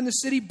anyone you have in the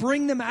city,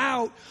 bring them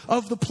out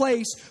of the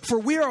place, for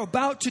we are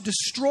about to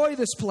destroy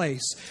this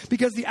place,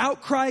 because the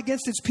outcry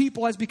against its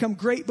people has become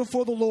great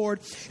before the Lord,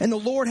 and the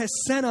Lord has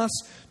sent us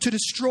to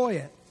destroy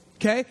it.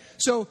 Okay?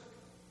 So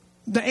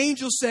the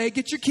angels say,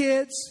 get your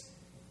kids,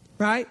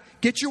 right?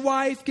 Get your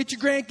wife, get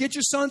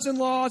your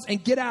sons-in-laws,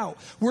 and get out.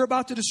 We're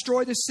about to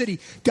destroy this city.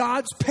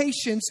 God's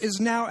patience is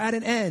now at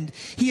an end.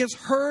 He has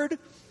heard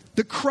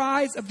the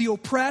cries of the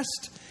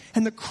oppressed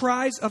and the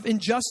cries of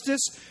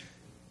injustice,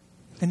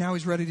 and now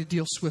he's ready to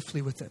deal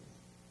swiftly with it.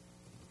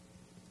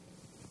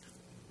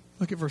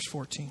 Look at verse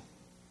 14.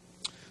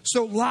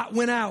 So Lot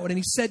went out, and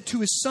he said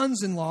to his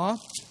sons-in-law,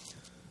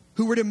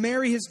 who were to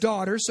marry his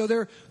daughter. So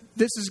this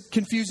is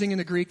confusing in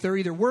the Greek. They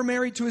either were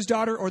married to his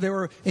daughter or they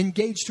were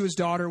engaged to his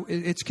daughter.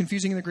 It's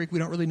confusing in the Greek. We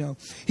don't really know.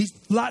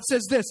 Lot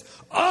says this,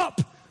 up,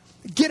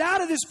 get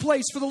out of this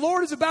place, for the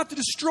Lord is about to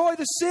destroy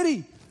the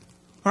city.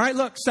 All right,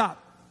 look,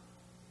 stop.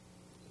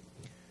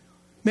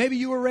 Maybe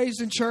you were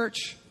raised in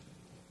church.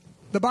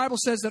 The Bible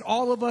says that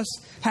all of us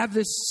have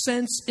this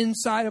sense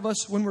inside of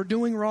us when we're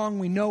doing wrong.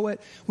 We know it.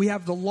 We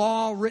have the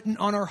law written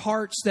on our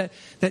hearts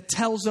that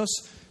tells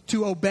us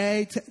to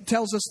obey,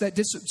 tells us that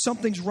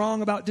something's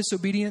wrong about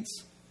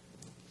disobedience.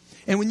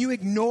 And when you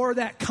ignore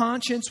that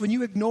conscience, when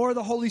you ignore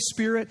the Holy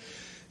Spirit,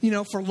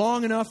 for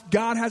long enough,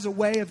 God has a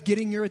way of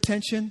getting your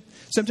attention.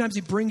 Sometimes he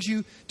brings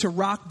you to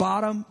rock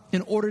bottom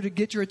in order to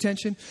get your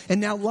attention.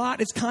 And now Lot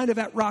is kind of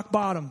at rock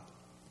bottom.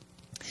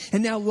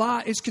 And now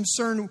Lot is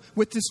concerned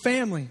with his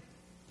family.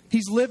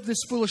 He's lived this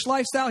foolish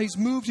lifestyle. He's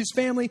moved his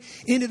family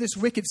into this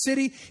wicked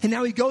city. And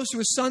now he goes to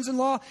his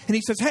sons-in-law and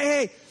he says,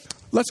 hey,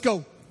 let's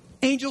go.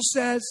 Angel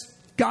says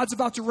God's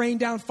about to rain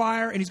down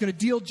fire and he's going to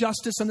deal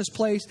justice on this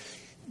place.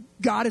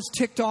 God is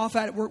ticked off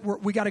at it.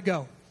 We got to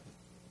go.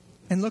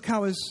 And look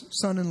how his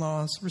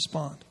son-in-laws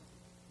respond.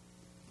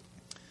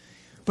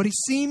 But he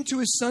seemed to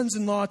his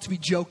sons-in-law to be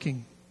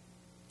joking.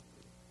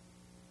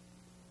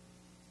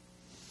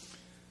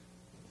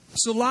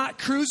 So Lot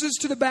cruises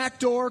to the back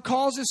door,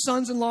 calls his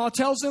sons-in-law,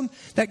 tells them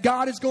that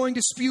God is going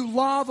to spew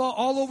lava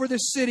all over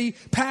this city.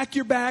 Pack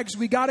your bags,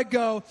 we got to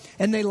go.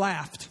 And they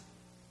laughed.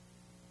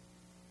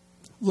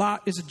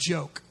 Lot is a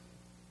joke.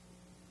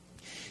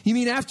 You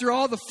mean after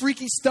all the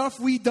freaky stuff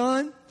we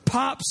done,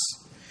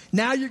 Pops,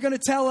 now you're going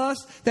to tell us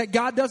that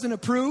God doesn't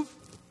approve?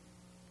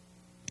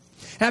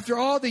 After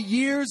all the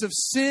years of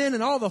sin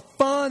and all the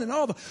fun and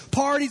all the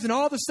parties and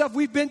all the stuff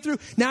we've been through,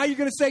 now you're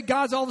going to say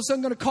God's all of a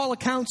sudden going to call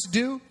accounts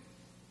due?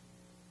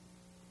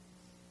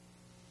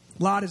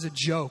 Lot is a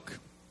joke.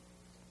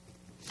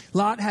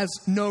 Lot has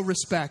no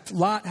respect.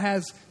 Lot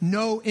has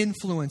no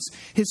influence.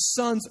 His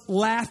sons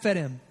laugh at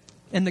him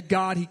and the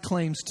God he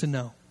claims to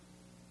know.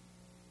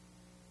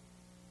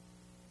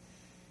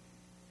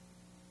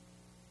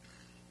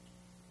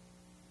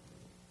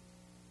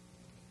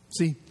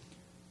 See,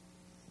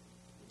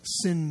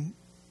 sin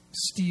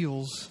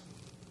steals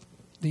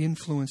the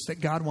influence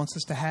that God wants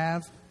us to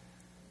have,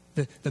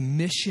 the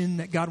mission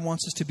that God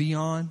wants us to be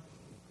on,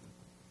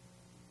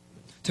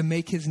 to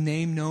make his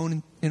name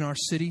known in our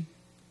city,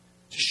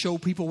 to show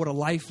people what a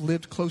life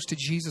lived close to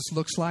Jesus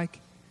looks like.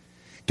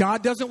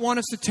 God doesn't want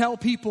us to tell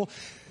people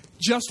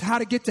just how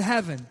to get to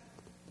heaven,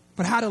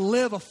 but how to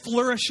live a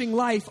flourishing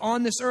life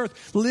on this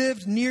earth,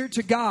 lived near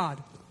to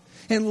God.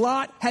 And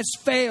Lot has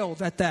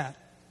failed at that.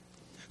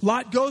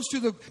 Lot goes to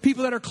the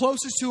people that are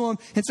closest to him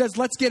and says,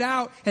 let's get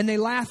out, and they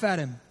laugh at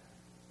him.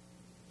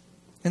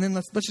 And then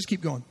let's just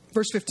keep going.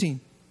 Verse 15.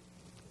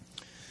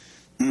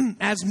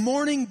 As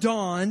morning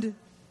dawned,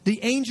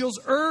 the angels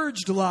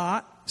urged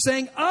Lot,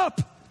 saying,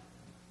 "Up,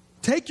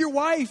 take your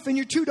wife and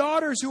your 2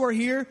 daughters who are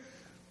here,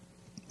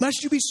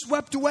 lest you be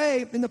swept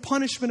away in the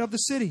punishment of the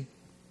city."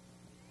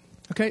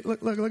 Okay,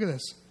 look at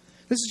this.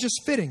 This is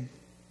just fitting.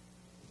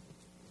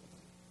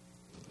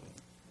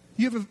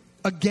 You have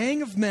a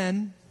gang of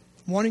men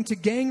wanting to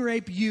gang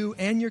rape you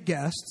and your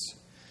guests.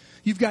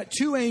 You've got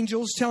 2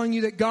 angels telling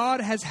you that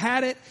God has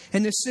had it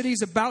and the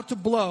city's about to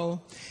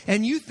blow,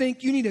 and you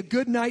think you need a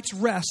good night's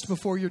rest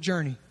before your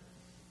journey.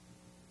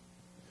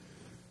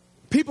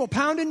 People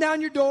pounding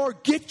down your door,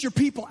 "Get your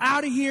people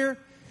out of here."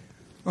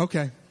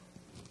 Okay,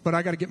 but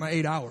I got to get my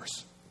 8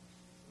 hours.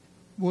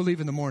 We'll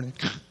leave in the morning.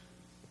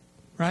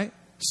 Right?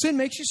 Sin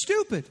makes you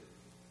stupid.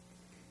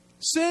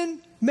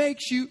 Sin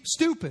makes you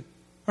stupid.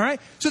 All right?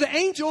 So the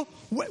angel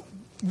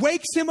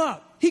wakes him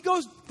up.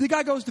 The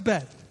guy goes to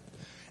bed.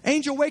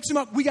 Angel wakes him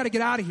up. "We got to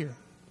get out of here.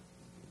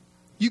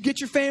 You get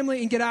your family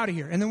and get out of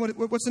here." And then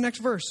what's the next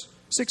verse?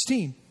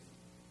 16.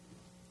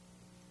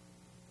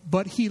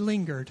 But he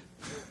lingered.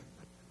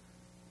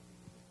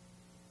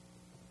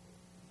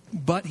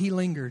 But he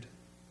lingered.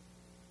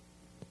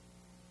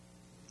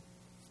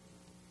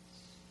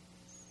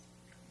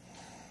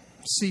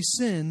 See,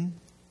 sin,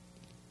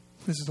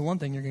 this is the one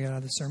thing you're going to get out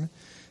of this sermon,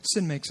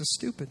 sin makes us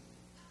stupid.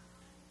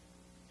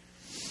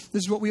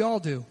 This is what we all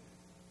do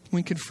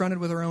when confronted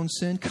with our own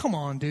sin. Come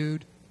on,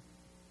 dude.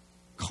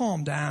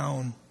 Calm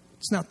down.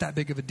 It's not that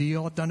big of a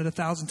deal. I've done it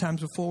 1,000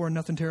 times before and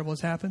nothing terrible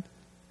has happened.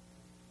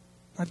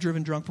 I've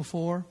driven drunk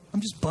before.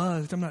 I'm just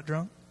buzzed. I'm not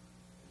drunk.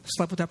 I've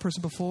slept with that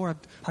person before.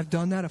 I've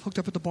done that. I've hooked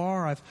up at the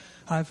bar.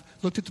 I've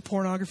looked at the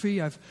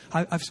pornography. I've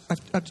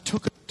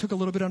took a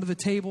little bit under the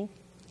table.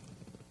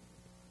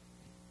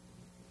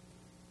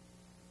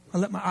 I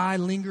let my eye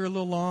linger a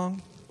little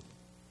long.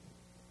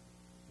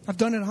 I've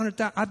done it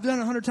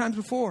 100 times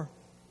before.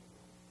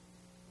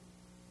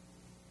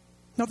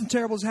 Nothing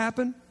terrible has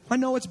happened. I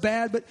know it's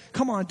bad, but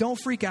come on, don't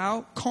freak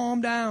out.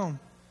 Calm down.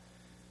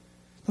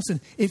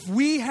 Listen, if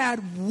we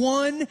had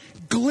one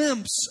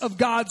glimpse of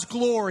God's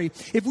glory,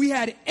 if we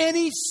had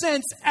any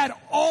sense at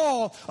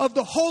all of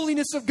the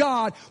holiness of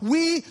God,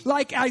 we,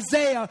 like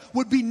Isaiah,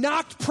 would be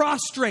knocked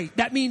prostrate.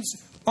 That means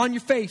on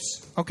your face,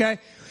 okay?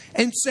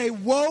 And say,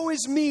 "Woe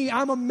is me,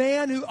 I'm a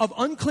man of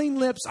unclean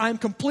lips, I'm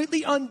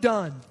completely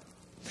undone."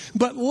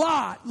 But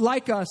Lot,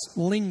 like us,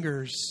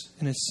 lingers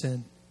in his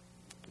sin.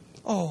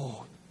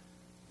 Oh,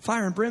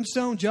 fire and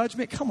brimstone,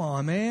 judgment. Come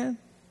on, man.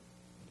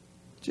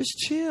 Just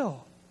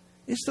chill.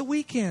 It's the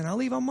weekend. I'll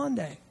leave on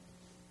Monday.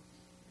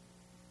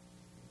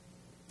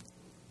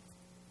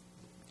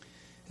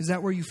 Is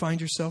that where you find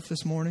yourself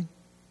this morning?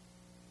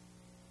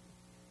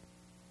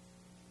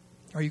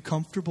 Are you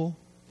comfortable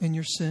in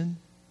your sin?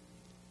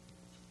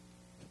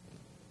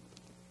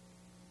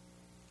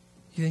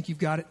 You think you've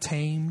got it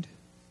tamed?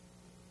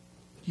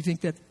 You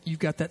think that you've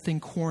got that thing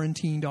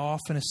quarantined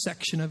off in a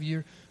section of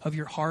your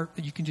heart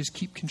that you can just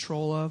keep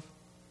control of?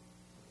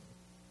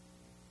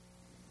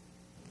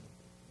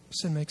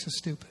 Sin makes us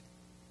stupid.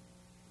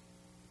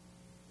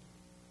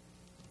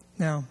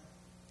 Now,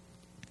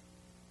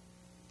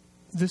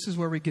 this is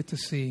where we get to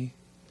see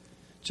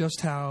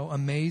just how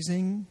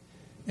amazing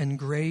and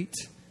great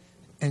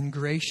and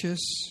gracious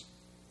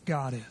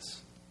God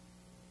is.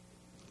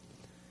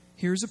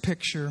 Here's a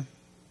picture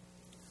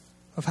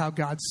of how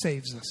God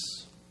saves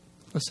us.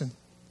 Listen,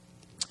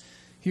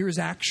 here is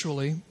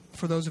actually,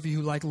 for those of you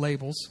who like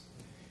labels,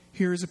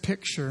 here is a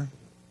picture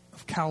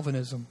of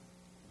Calvinism.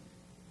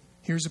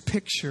 Here's a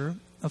picture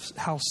of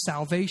how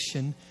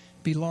salvation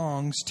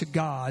belongs to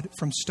God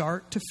from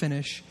start to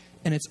finish,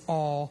 and it's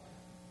all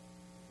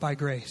by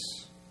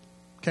grace.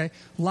 Okay?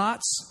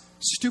 Lot's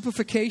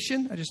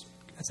stupefaction, I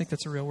think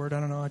that's a real word. I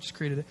don't know. I just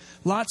created it.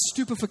 Lot's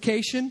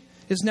stupefaction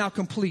is now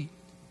complete.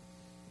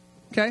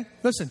 Okay?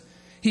 Listen,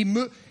 he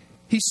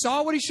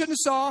saw what he shouldn't have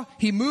saw.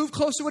 He moved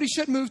close to what he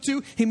shouldn't move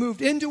to. He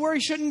moved into where he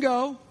shouldn't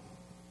go.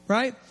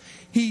 Right?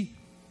 He's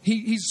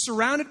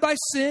surrounded by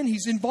sin.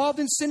 He's involved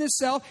in sin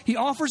himself. He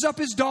offers up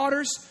his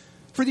daughters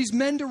for these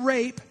men to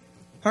rape.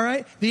 All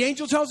right? The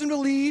angel tells him to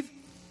leave.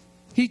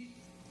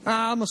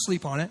 I'm going to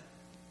sleep on it.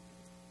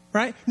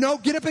 Right? No,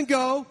 get up and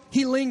go.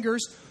 He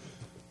lingers.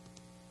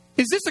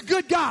 Is this a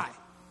good guy?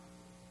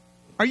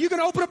 Are you going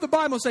to open up the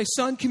Bible and say,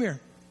 "Son, come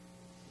here.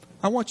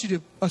 I want you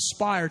to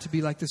aspire to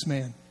be like this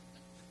man"?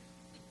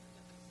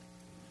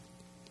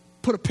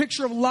 Put a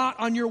picture of Lot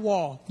on your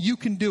wall. You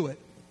can do it.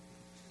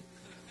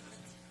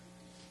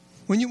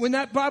 When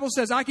that Bible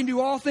says, "I can do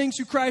all things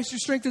through Christ who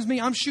strengthens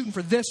me," I'm shooting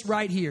for this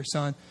right here,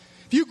 son.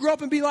 If you grow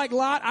up and be like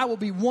Lot, I will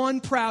be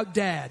one proud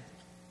dad.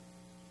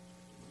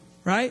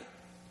 Right?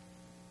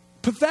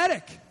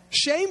 Pathetic.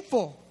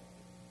 Shameful.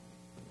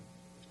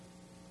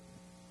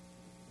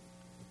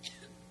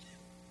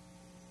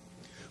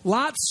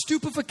 Lot's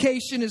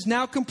stupefaction is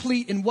now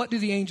complete, and what do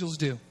the angels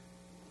do?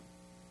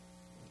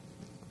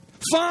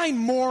 Fine,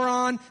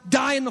 moron.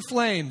 Die in the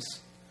flames.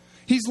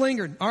 He's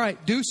lingered. All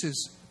right,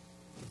 deuces.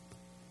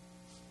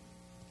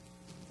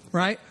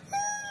 Right?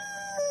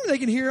 They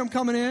can hear him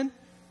coming in.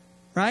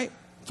 Right?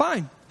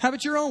 Fine. Have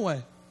it your own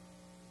way.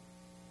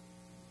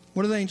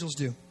 What do the angels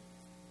do?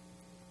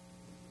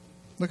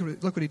 Look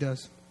what he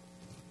does.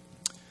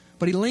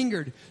 But he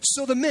lingered.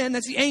 So the men,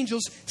 that's the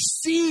angels,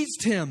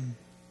 seized him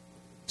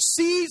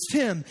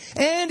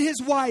and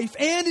his wife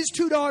and his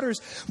 2 daughters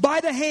by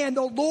the hand,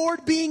 the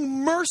Lord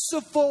being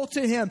merciful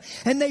to him.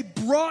 And they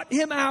brought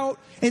him out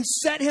and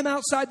set him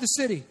outside the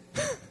city.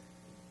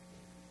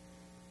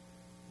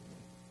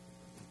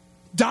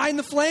 Die in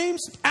the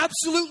flames?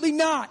 Absolutely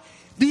not.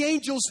 The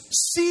angels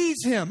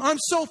seized him. I'm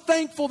so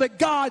thankful that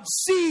God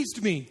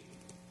seized me.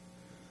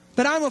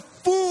 That I'm a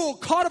fool,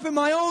 caught up in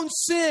my own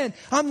sin.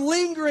 I'm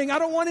lingering. I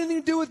don't want anything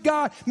to do with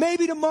God.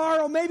 Maybe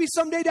tomorrow, maybe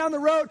someday down the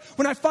road,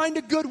 when I find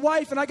a good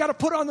wife and I got to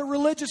put on the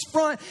religious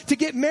front to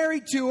get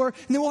married to her,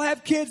 and then we'll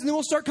have kids, and then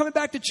we'll start coming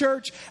back to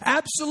church.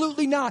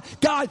 Absolutely not.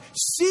 God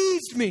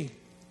seized me.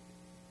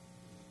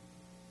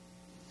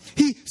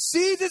 He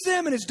seizes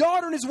him and his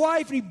daughter and his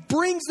wife, and he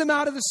brings them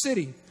out of the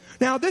city.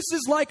 Now, this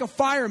is like a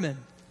fireman,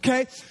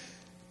 okay?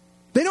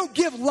 They don't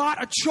give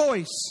Lot a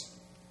choice.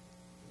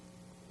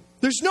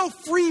 There's no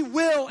free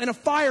will in a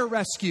fire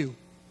rescue.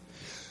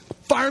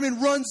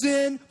 Fireman runs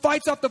in,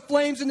 fights off the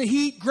flames and the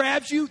heat,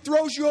 grabs you,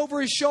 throws you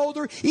over his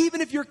shoulder. Even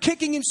if you're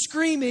kicking and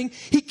screaming,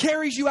 he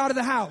carries you out of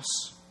the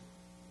house.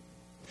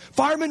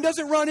 Fireman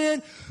doesn't run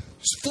in,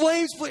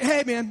 flames.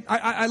 Hey, man,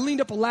 I leaned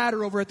up a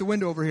ladder over at the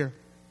window over here.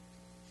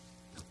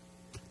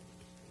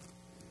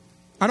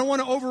 I don't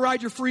want to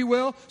override your free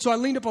will, so I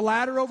leaned up a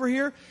ladder over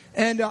here.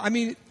 And,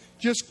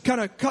 just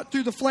kind of cut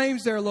through the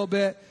flames there a little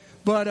bit.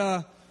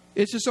 But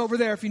it's just over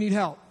there if you need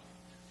help.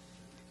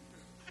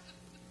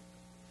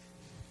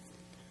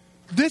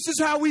 This is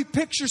how we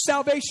picture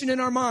salvation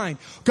in our mind.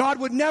 God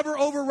would never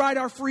override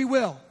our free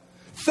will.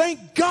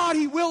 Thank God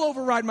he will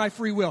override my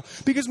free will,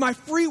 because my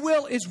free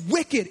will is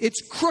wicked,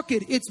 it's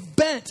crooked, it's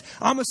bent.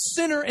 I'm a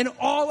sinner and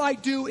all I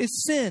do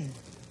is sin.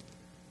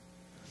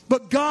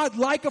 But God,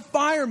 like a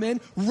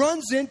fireman,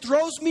 runs in,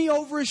 throws me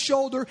over his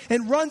shoulder,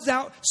 and runs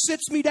out,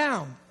 sits me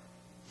down.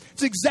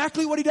 It's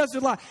exactly what he does to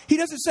Lot. He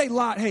doesn't say,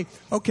 Lot, hey,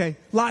 okay,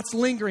 Lot's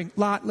lingering.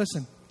 Lot,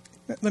 listen,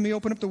 let me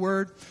open up the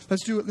Word.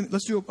 Let's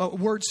do a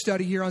word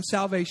study here on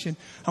salvation.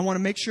 I want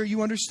to make sure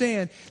you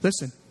understand.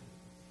 Listen,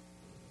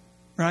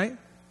 right?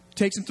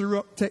 Takes him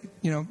through,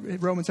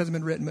 Romans hasn't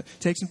been written, but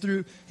takes him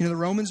through, the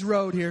Romans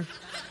road here.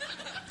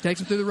 Takes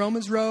him through the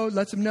Romans road,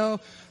 lets him know,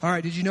 all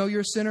right, did you know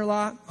you're a sinner,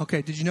 Lot?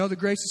 Okay, did you know the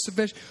grace is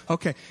sufficient?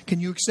 Okay, can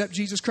you accept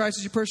Jesus Christ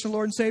as your personal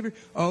Lord and Savior?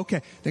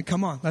 Okay, then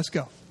come on, let's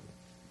go.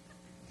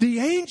 The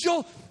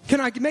angel, can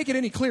I make it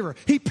any clearer?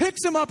 He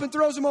picks him up and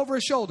throws him over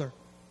his shoulder.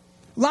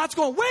 Lot's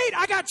going, wait,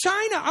 I got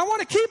China. I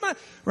want to keep my,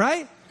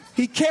 right?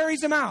 He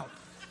carries him out.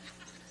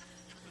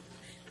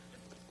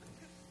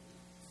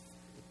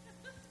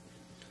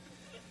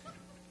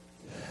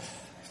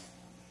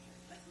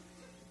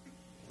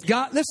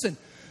 God, listen,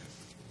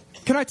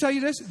 can I tell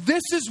you this?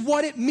 This is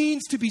what it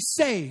means to be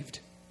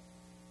saved.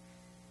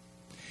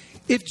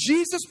 If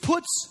Jesus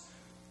puts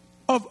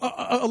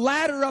a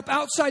ladder up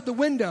outside the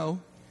window,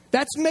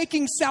 that's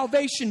making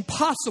salvation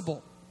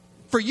possible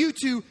for you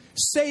to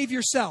save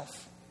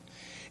yourself.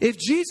 If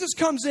Jesus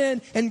comes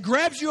in and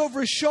grabs you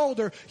over his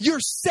shoulder, you're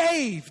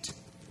saved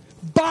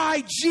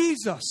by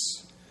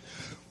Jesus.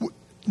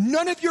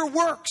 None of your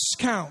works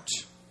count.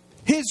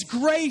 His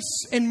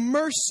grace and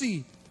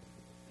mercy.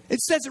 It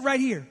says it right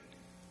here.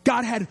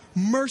 God had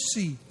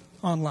mercy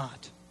on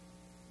Lot.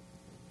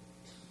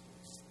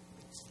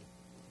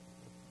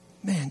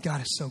 Man,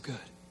 God is so good.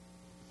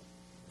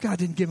 God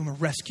didn't give him a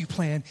rescue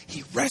plan.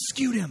 He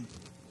rescued him.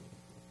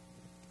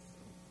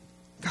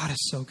 God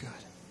is so good.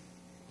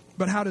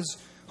 But how does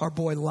our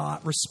boy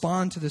Lot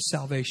respond to this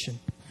salvation?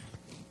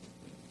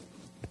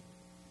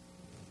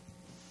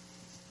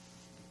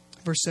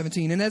 Verse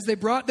 17, and as they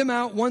brought them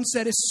out, one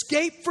said,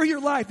 escape for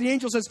your life. The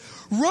angel says,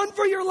 run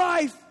for your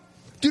life.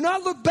 Do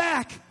not look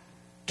back.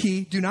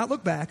 Key, do not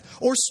look back.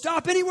 Or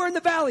stop anywhere in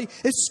the valley.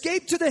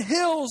 Escape to the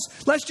hills,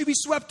 lest you be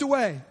swept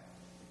away.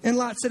 And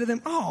Lot said to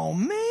them, oh,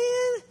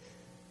 man.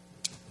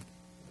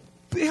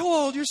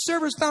 Behold, your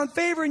servants found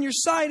favor in your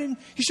sight, and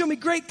you showed me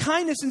great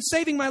kindness in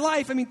saving my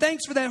life. I mean,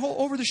 thanks for that whole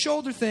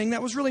over-the-shoulder thing.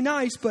 That was really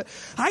nice, but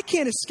I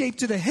can't escape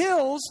to the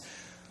hills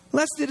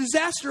lest the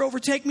disaster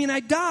overtake me and I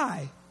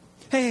die.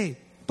 Hey,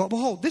 but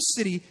behold, this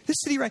city,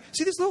 right?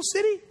 See this little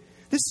city?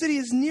 This city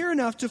is near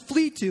enough to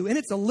flee to, and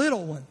it's a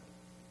little one.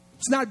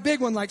 It's not a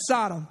big one like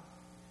Sodom.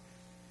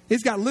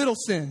 It's got little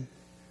sin.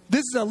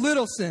 This is a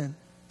little sin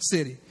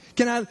city.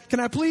 Can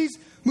I please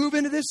move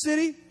into this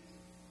city?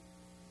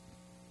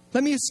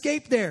 Let me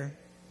escape there,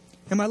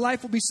 and my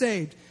life will be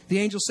saved. The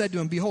angel said to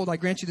him, behold, I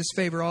grant you this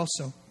favor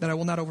also, that I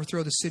will not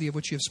overthrow the city of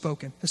which you have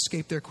spoken.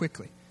 Escape there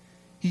quickly.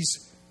 He's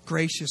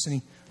gracious, and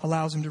he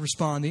allows him to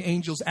respond. The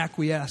angels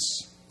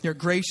acquiesce. They're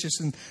gracious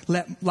and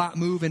let Lot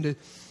move into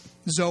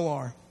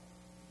Zoar.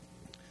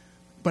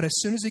 But as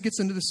soon as he gets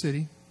into the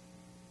city,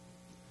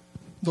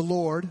 the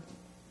Lord,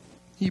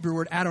 Hebrew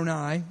word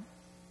Adonai,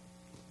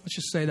 let's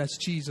just say that's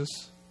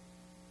Jesus,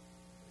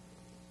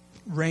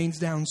 rains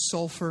down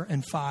sulfur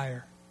and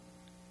fire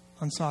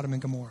on Sodom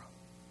and Gomorrah.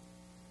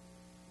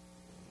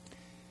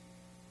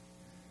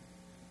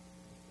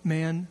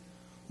 Man,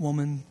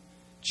 woman,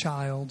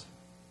 child,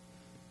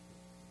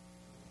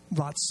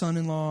 Lot's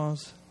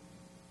son-in-laws,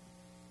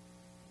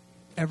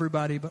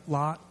 everybody but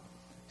Lot,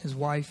 his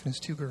wife, and his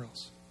 2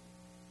 girls.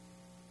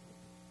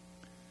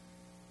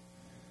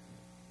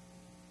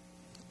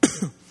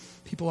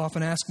 People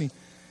often ask me,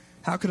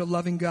 how could a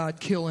loving God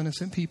kill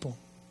innocent people?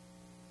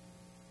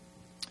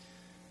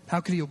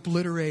 How could he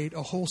obliterate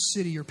a whole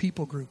city or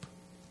people group?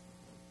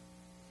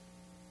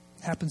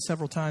 It happens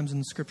several times in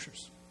the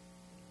scriptures.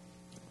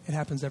 It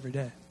happens every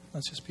day.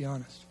 Let's just be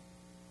honest.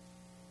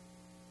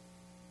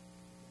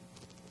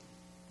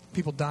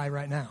 People die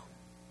right now.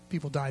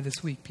 People die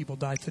this week. People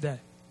die today.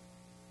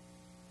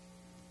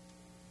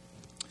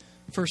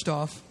 First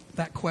off,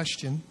 that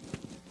question,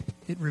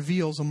 it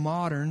reveals a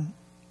modern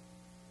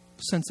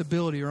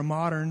sensibility or a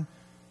modern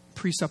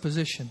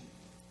presupposition.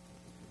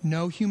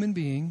 No human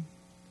being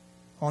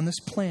on this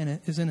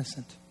planet is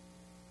innocent.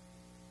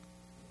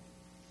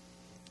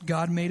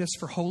 God made us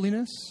for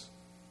holiness.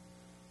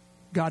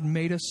 God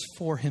made us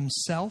for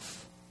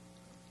himself.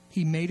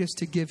 He made us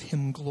to give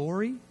him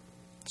glory.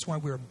 That's why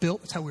we were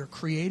built. That's how we were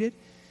created.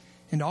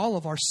 And all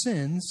of our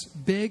sins,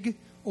 big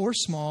or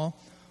small,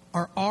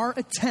 are our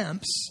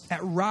attempts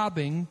at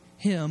robbing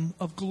him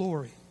of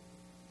glory.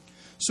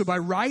 So by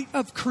right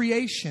of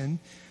creation,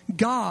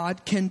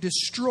 God can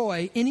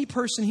destroy any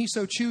person he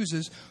so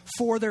chooses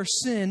for their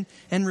sin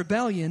and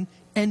rebellion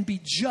and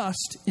be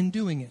just in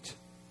doing it.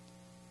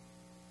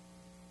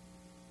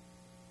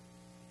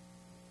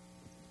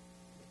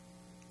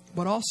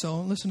 But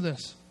also, listen to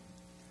this,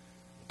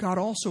 God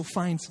also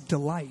finds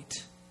delight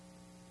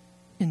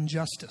in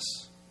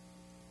justice.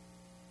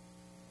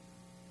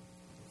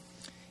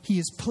 He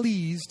is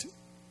pleased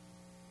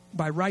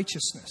by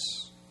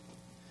righteousness.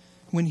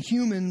 When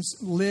humans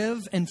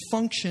live and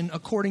function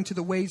according to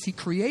the ways he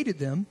created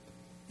them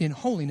in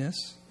holiness,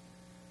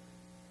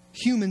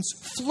 humans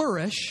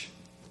flourish,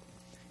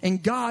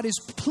 and God is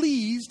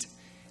pleased,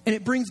 and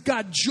it brings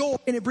God joy,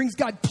 and it brings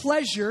God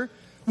pleasure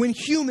when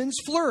humans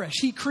flourish.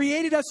 He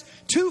created us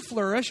to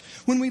flourish.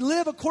 When we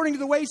live according to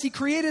the ways he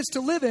created us to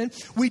live in,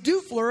 we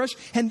do flourish,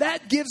 and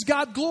that gives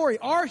God glory.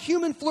 Our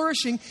human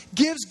flourishing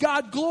gives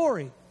God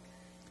glory.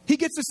 He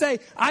gets to say,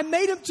 I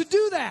made him to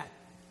do that.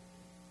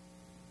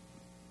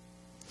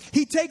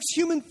 He takes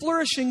human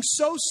flourishing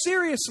so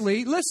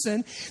seriously,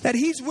 listen, that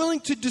he's willing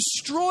to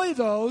destroy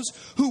those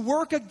who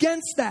work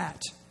against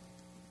that.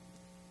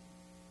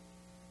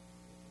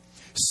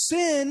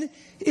 Sin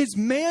is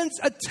man's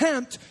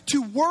attempt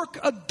to work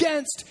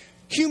against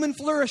human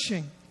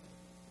flourishing.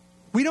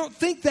 We don't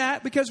think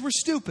that because we're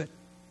stupid.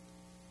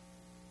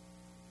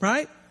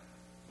 Right?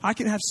 I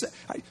can have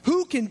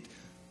who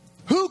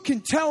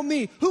can tell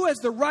me, who has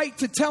the right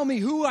to tell me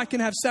who I can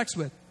have sex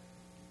with?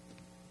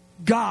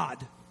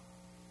 God.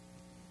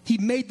 He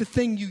made the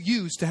thing you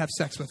use to have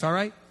sex with, all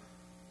right?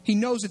 He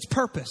knows its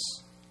purpose.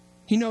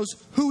 He knows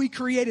who he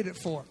created it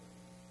for.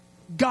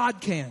 God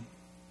can.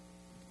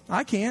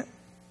 I can't.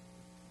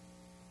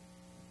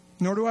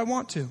 Nor do I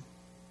want to.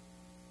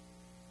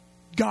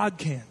 God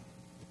can.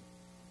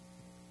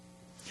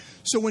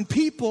 So when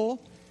people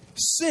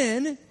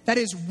sin, that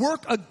is,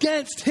 work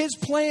against his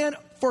plan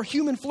for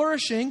human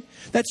flourishing,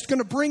 that's going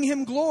to bring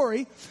him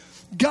glory,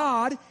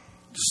 God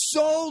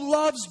so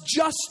loves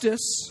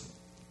justice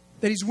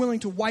that he's willing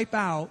to wipe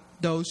out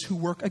those who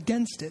work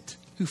against it,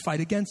 who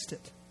fight against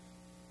it.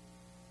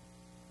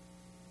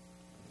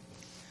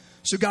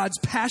 So God's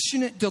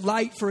passionate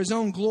delight for his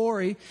own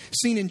glory,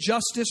 seen in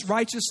justice,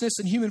 righteousness,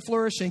 and human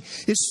flourishing,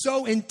 is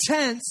so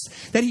intense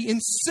that he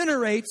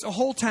incinerates a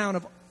whole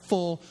town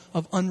full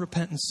of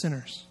unrepentant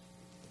sinners.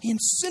 He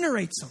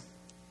incinerates them.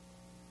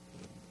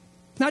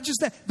 Not just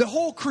that, the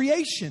whole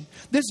creation.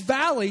 This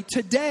valley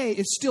today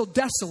is still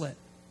desolate.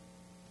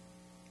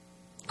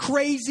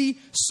 Crazy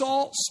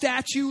salt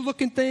statue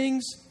looking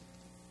things.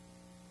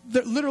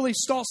 They're literally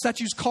salt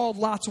statues called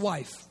Lot's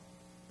wife.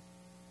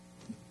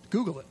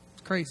 Google it.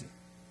 It's crazy.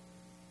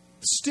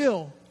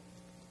 Still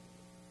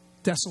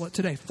desolate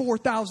today.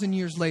 4,000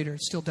 years later,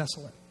 it's still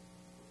desolate.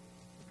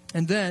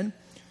 And then,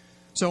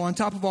 so on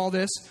top of all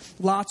this,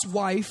 Lot's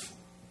wife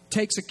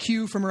takes a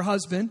cue from her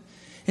husband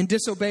and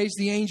disobeys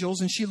the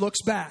angels, and she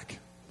looks back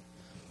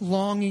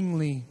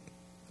longingly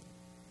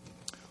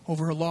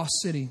over her lost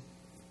city.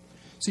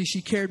 See,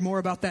 she cared more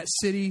about that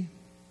city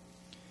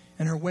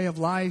and her way of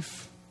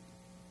life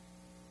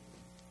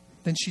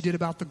than she did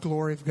about the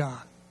glory of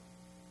God.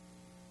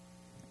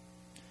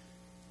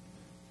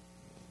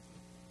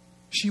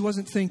 She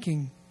wasn't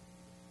thinking,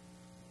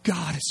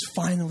 God has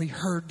finally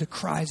heard the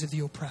cries of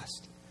the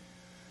oppressed.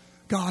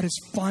 God is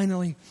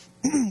finally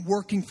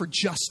working for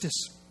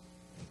justice.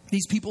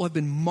 These people have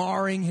been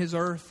marring his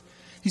earth.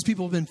 These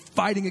people have been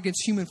fighting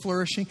against human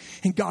flourishing,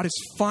 and God is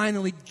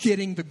finally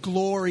getting the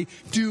glory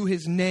due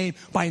his name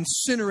by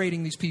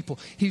incinerating these people.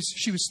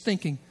 She was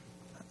thinking,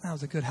 that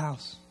was a good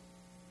house.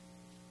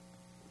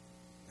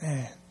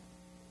 Man,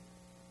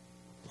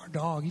 our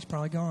dog, he's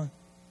probably gone,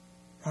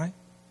 right?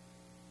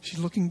 She's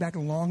looking back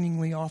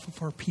longingly off of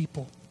her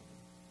people,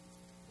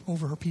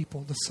 over her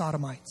people, the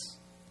Sodomites.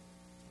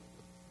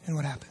 And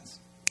what happens?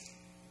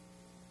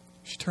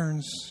 She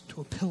turns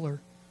to a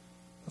pillar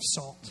of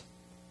salt.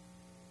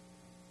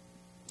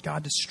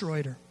 God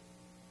destroyed her.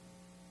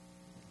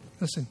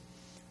 Listen,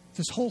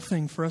 this whole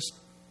thing for us,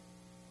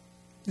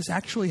 this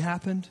actually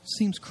happened.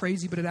 Seems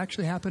crazy, but it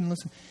actually happened.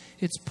 Listen,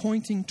 it's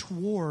pointing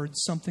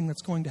towards something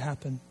that's going to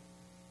happen.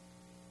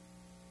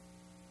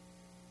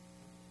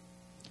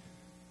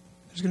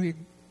 There's going to be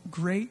a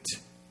great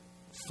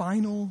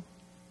final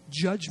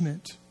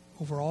judgment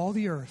over all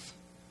the earth,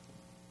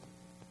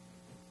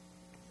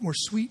 where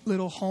sweet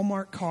little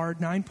Hallmark card,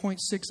 9.6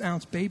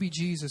 ounce baby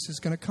Jesus is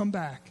going to come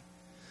back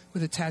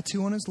with a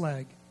tattoo on his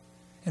leg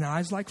and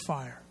eyes like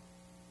fire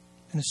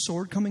and a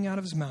sword coming out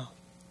of his mouth.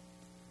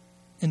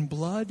 And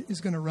blood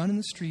is going to run in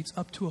the streets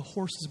up to a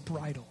horse's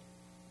bridle.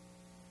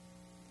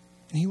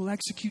 And he will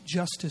execute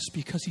justice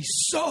because he's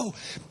so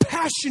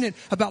passionate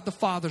about the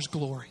Father's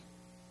glory.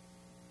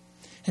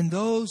 And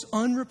those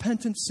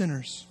unrepentant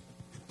sinners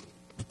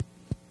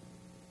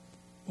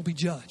will be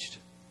judged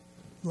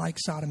like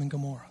Sodom and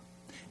Gomorrah.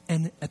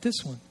 And at this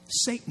one,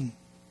 Satan,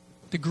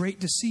 the great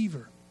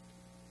deceiver,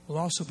 will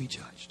also be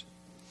judged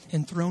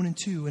and thrown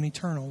into an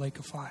eternal lake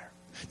of fire.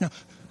 Now,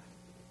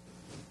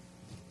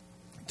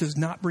 it does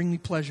not bring me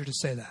pleasure to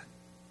say that.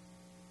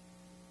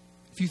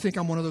 If you think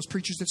I'm one of those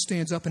preachers that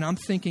stands up and I'm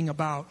thinking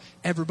about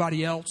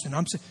everybody else and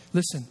I'm saying,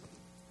 listen,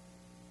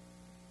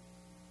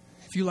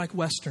 if you like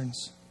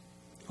Westerns,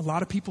 a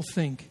lot of people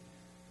think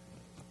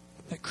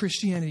that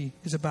Christianity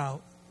is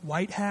about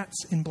white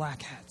hats and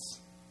black hats.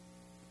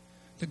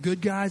 The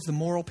good guys, the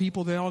moral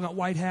people, they all got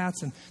white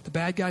hats, and the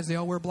bad guys, they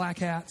all wear black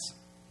hats.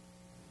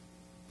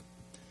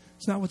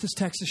 It's not what this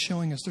text is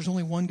showing us. There's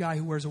only one guy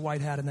who wears a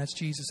white hat, and that's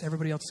Jesus.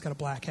 Everybody else has got a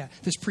black hat.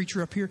 This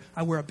preacher up here,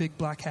 I wear a big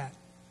black hat.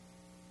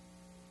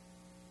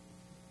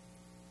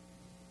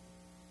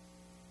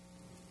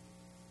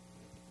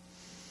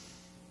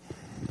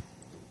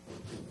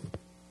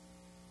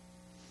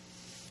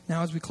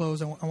 Now, as we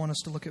close, I want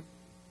us to look at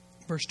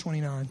verse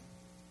 29.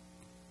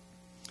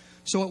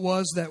 So it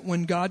was that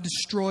when God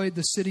destroyed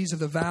the cities of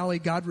the valley,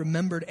 God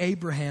remembered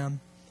Abraham,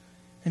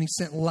 and he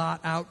sent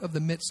Lot out of the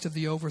midst of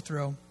the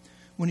overthrow,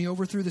 when he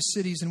overthrew the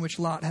cities in which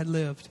Lot had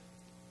lived.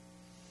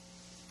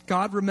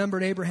 God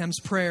remembered Abraham's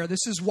prayer.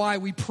 This is why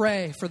we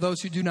pray for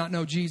those who do not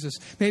know Jesus.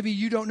 Maybe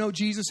you don't know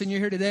Jesus and you're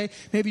here today.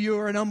 Maybe you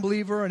are an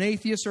unbeliever, an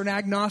atheist, or an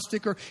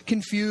agnostic, or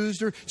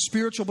confused, or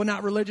spiritual but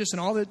not religious, and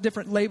all the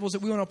different labels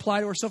that we want to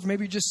apply to ourselves.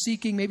 Maybe you're just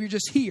seeking. Maybe you're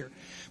just here.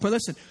 But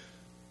listen,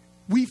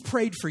 we've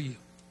prayed for you.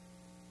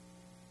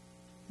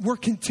 We're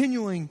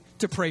continuing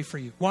to pray for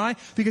you. Why?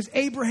 Because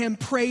Abraham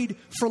prayed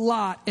for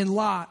Lot, and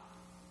Lot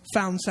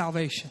found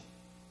salvation.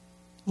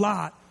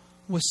 Lot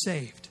was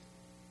saved.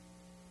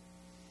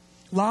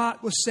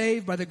 Lot was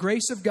saved by the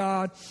grace of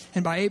God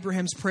and by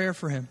Abraham's prayer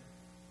for him.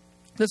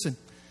 Listen,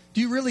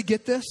 do you really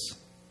get this?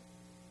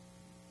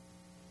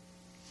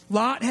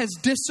 Lot has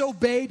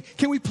disobeyed.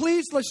 Can we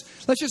please let's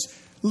just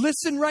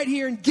listen right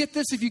here and get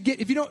this. If you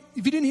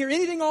didn't hear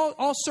anything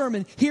all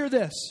sermon, hear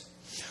this.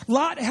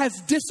 Lot has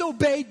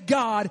disobeyed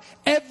God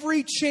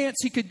every chance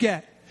he could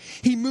get.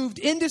 He moved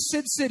into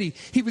Sid City.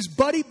 He was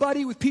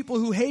buddy-buddy with people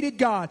who hated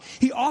God.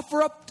 He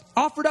offered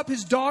up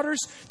his daughters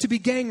to be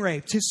gang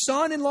raped. His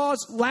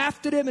son-in-laws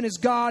laughed at him and his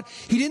God.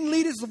 He didn't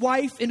lead his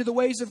wife into the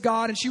ways of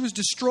God, and she was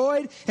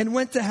destroyed and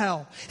went to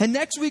hell. And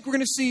next week we're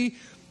going to see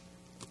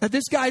that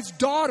this guy's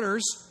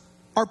daughters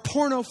are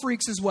porno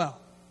freaks as well.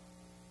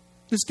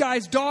 This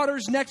guy's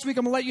daughters, next week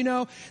I'm going to let you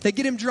know, they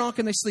get him drunk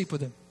and they sleep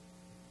with him.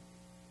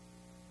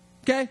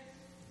 Okay?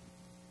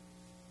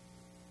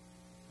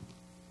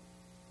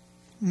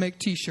 Make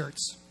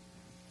t-shirts.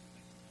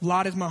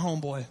 Lot is my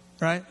homeboy,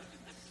 right?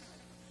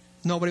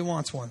 Nobody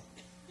wants one.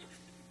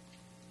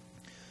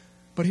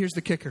 But here's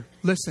the kicker.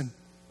 Listen.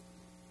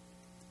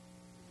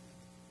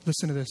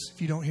 Listen to this.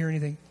 If you don't hear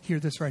anything, hear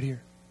this right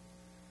here.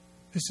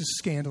 This is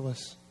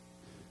scandalous.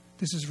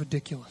 This is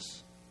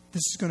ridiculous.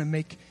 This is going to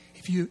make,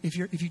 if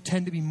you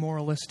tend to be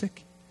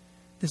moralistic,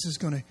 this is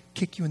going to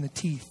kick you in the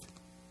teeth.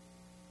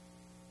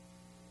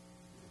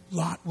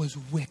 Lot was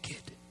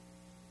wicked,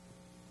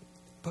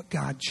 but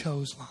God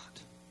chose Lot.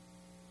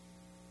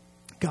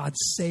 God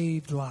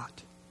saved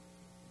Lot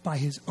by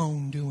his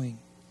own doing.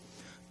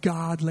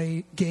 God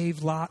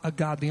gave Lot a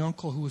godly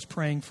uncle who was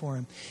praying for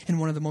him. In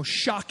one of the most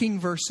shocking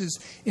verses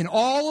in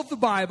all of the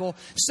Bible,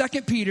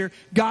 2 Peter,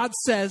 God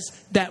says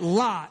that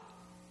Lot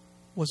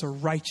was a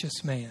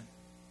righteous man.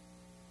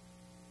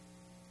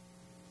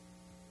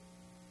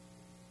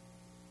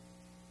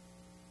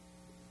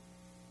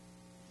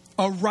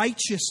 A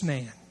righteous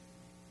man.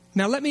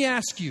 Now let me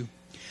ask you,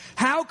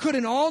 how could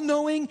an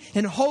all-knowing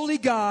and holy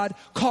God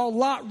call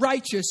Lot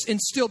righteous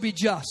and still be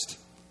just?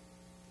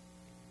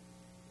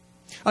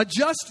 A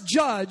just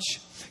judge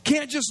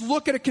can't just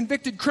look at a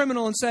convicted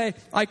criminal and say,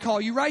 I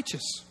call you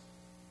righteous.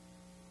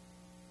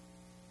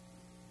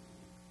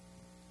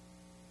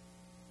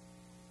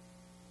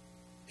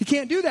 He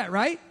can't do that,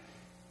 right?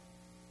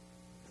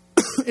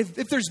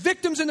 If there's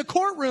victims in the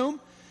courtroom,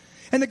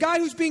 and the guy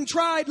who's being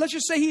tried, let's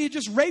just say he had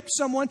just raped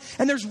someone,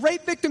 and there's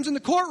rape victims in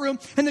the courtroom,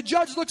 and the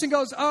judge looks and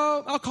goes,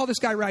 oh, I'll call this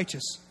guy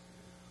righteous.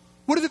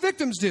 What do the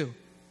victims do?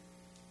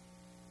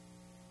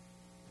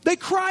 They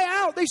cry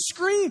out. They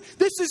scream,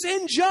 this is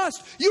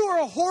unjust. You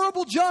are a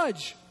horrible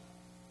judge.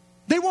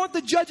 They want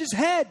the judge's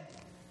head.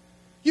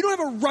 You don't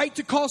have a right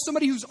to call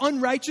somebody who's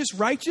unrighteous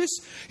righteous.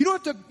 You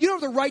don't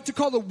have the right to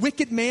call the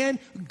wicked man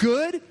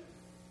good.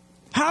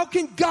 How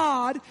can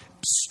God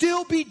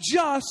still be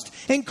just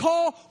and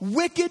call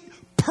wicked,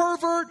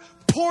 pervert,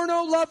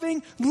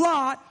 porno-loving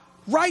Lot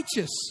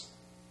righteous?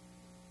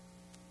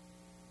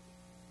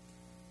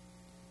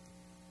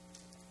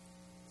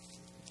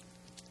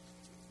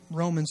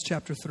 Romans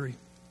chapter 3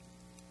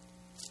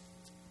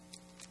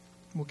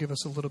 will give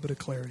us a little bit of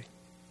clarity.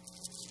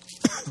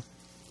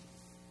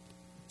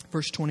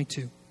 Verse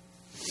 22.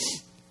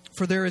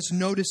 For there is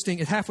no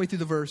distinction, halfway through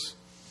the verse,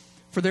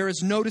 for there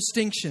is no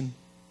distinction.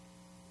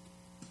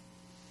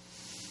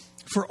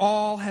 For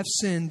all have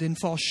sinned and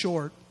fall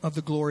short of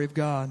the glory of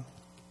God,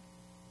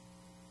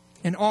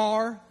 and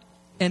are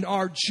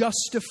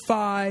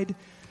justified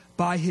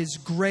by His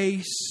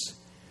grace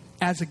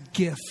as a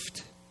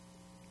gift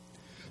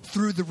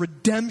through the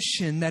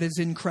redemption that is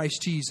in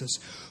Christ Jesus,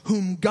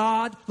 whom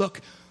God,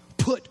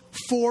 put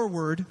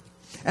forward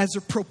as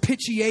a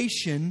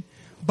propitiation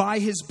by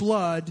His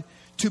blood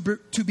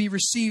to be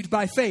received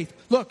by faith.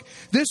 Look,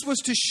 this was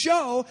to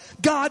show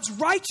God's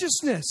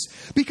righteousness,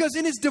 because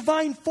in His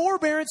divine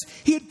forbearance,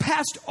 He had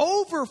passed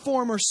over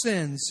former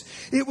sins.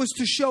 It was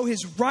to show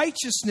His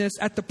righteousness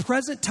at the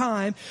present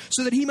time,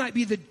 so that He might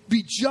be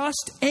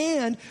just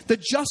and the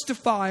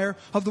justifier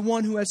of the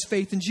one who has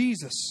faith in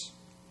Jesus.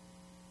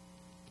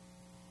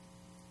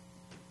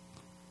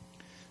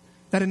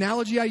 That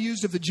analogy I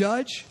used of the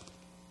judge,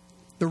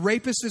 the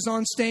rapist is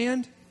on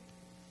stand.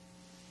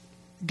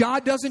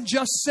 God doesn't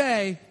just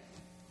say,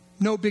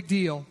 no big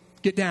deal,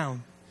 get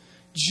down.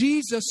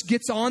 Jesus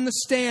gets on the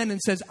stand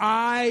and says,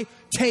 I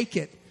take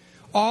it.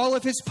 All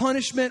of His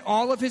punishment,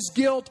 all of His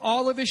guilt,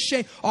 all of His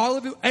shame,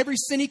 every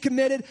sin He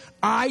committed,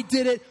 I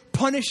did it.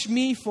 Punish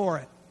me for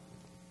it.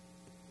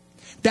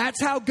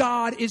 That's how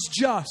God is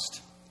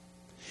just.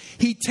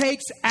 He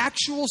takes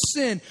actual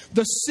sin,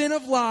 the sin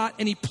of Lot,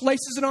 and He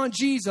places it on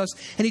Jesus.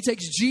 And He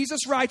takes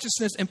Jesus'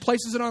 righteousness and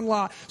places it on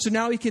Lot. So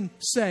now He can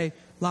say,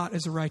 Lot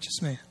is a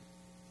righteous man.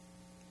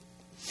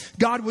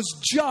 God was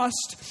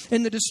just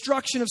in the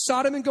destruction of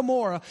Sodom and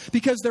Gomorrah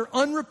because their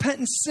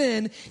unrepentant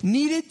sin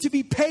needed to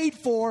be paid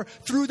for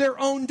through their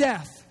own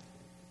death.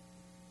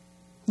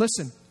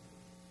 Listen.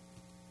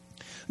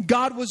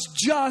 God was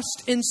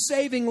just in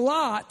saving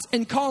Lot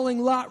and calling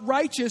Lot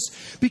righteous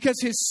because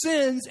his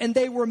sins, and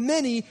they were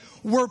many,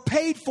 were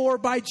paid for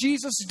by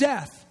Jesus'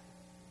 death.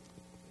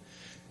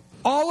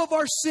 All of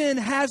our sin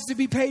has to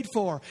be paid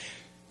for.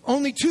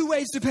 Only two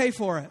ways to pay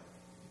for it.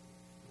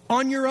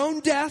 On your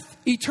own death,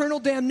 eternal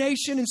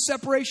damnation and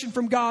separation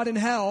from God in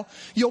hell,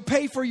 you'll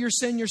pay for your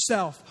sin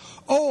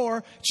yourself.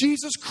 Or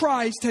Jesus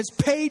Christ has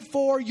paid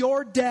for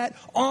your debt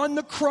on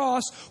the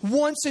cross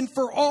once and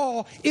for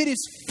all. It is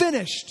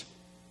finished.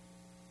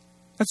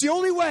 That's the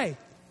only way.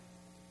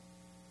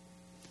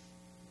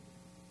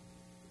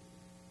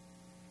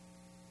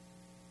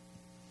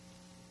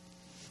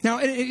 Now,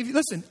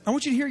 listen, I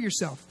want you to hear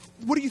yourself.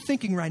 What are you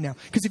thinking right now?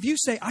 Because if you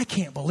say, I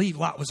can't believe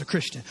Lot was a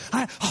Christian.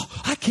 I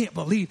can't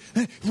believe.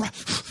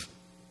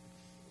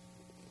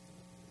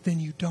 Then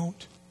you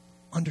don't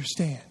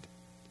understand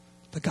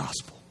the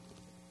gospel.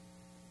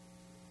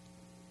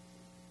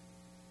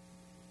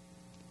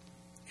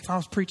 If I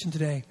was preaching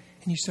today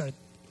and you said,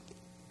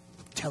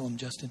 tell him,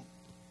 Justin,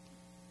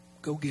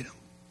 go get him.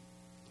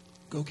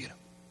 Go get him.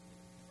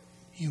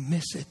 You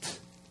miss it.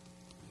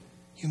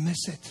 You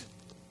miss it.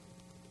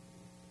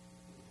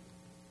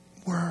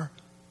 We're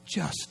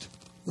just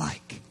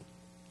like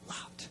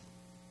Lot.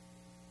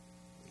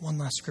 One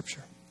last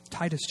scripture.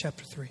 Titus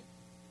chapter 3.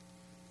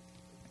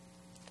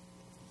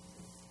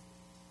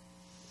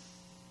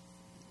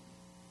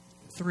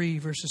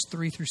 Verses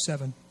 3 through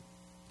 7.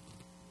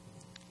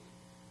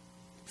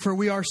 For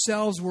we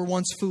ourselves were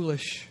once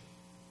foolish,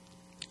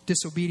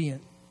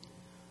 disobedient,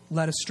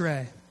 led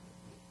astray,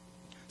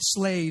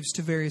 slaves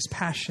to various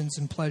passions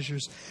and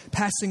pleasures,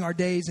 passing our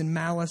days in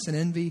malice and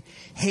envy,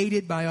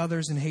 hated by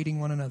others and hating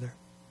one another.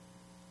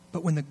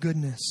 But when the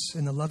goodness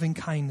and the loving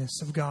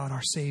kindness of God,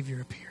 our Savior,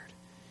 appeared.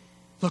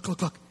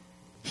 Look.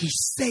 He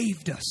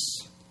saved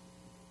us.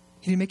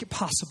 He didn't make it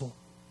possible.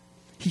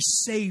 He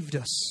saved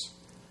us.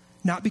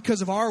 Not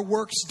because of our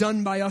works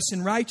done by us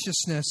in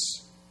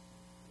righteousness,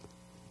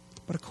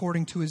 but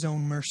according to His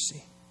own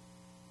mercy.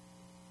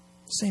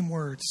 Same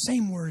words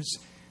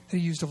that He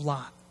used of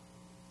Lot.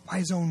 By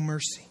His own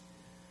mercy.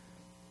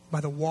 By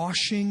the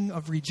washing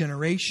of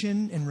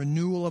regeneration and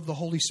renewal of the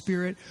Holy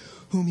Spirit,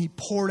 whom He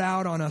poured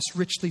out on us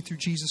richly through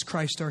Jesus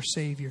Christ our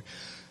Savior,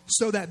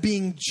 so that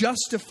being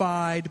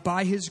justified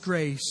by His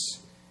grace,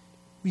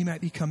 we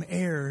might become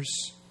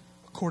heirs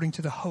according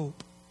to the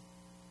hope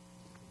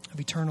of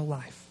eternal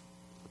life.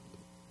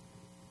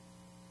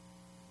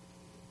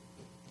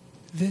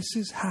 This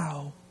is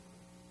how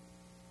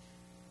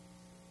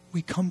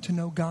we come to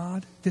know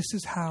God. This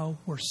is how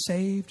we're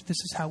saved. This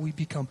is how we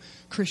become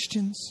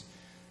Christians.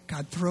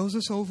 God throws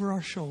us over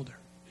our shoulder,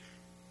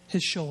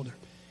 His shoulder.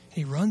 And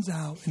he runs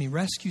out and he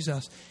rescues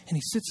us and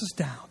he sits us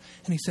down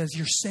and he says,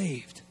 you're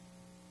saved.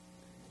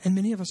 And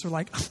many of us are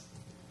like,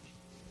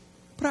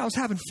 but I was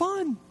having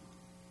fun.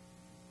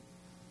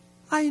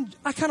 I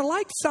kind of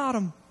liked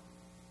Sodom.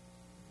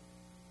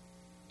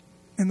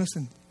 And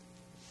listen,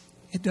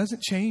 it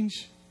doesn't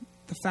change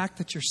the fact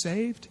that you're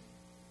saved,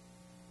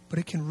 but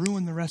it can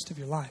ruin the rest of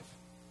your life.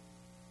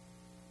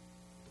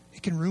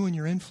 It can ruin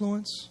your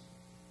influence.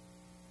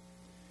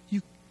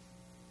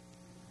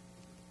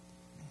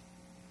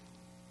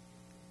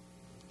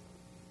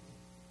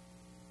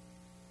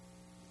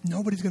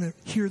 Nobody's going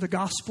to hear the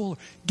gospel or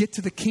get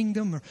to the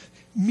kingdom or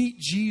meet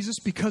Jesus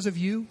because of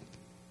you.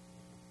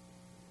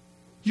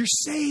 You're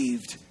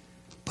saved,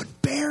 but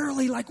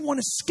barely, like one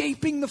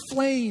escaping the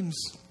flames.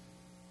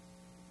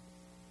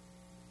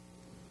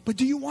 But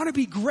do you want to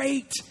be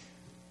great?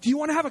 Do you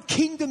want to have a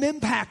kingdom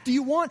impact? Do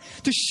you want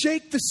to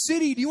shake the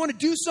city? Do you want to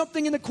do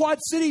something in the Quad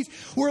Cities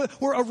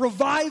where a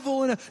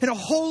revival and a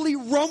holy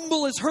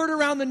rumble is heard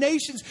around the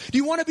nations? Do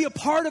you want to be a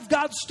part of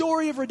God's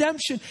story of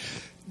redemption?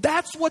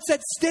 That's what's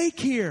at stake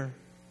here.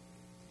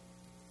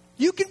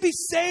 You can be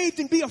saved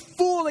and be a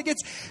fool that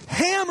gets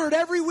hammered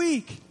every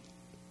week.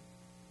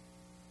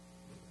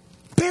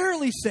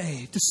 Barely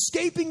saved,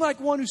 escaping like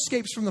one who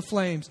escapes from the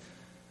flames.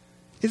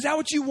 Is that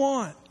what you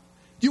want?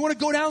 Do you want to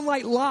go down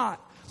like Lot?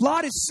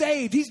 Lot is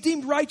saved. He's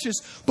deemed righteous,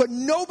 but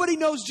nobody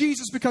knows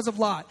Jesus because of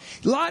Lot.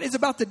 Lot is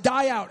about to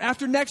die out.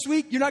 After next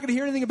week, you're not going to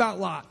hear anything about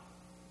Lot.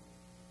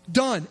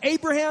 Done.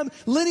 Abraham,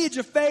 lineage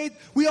of faith.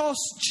 We all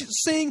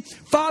sing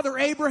Father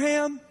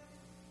Abraham,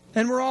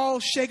 and we're all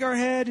shake our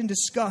head in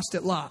disgust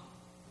at Lot.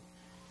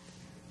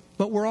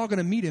 But we're all going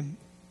to meet him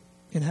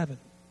in heaven.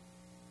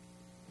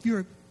 If you're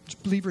a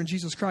believer in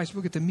Jesus Christ,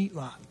 we'll get to meet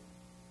Lot.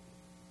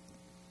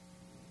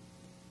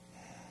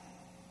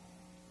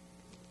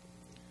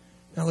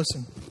 Now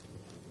listen,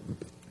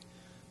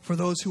 for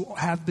those who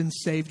have been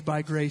saved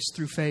by grace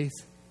through faith,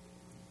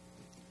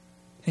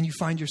 and you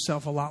find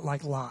yourself a lot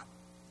like Lot,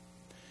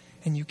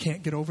 and you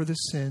can't get over this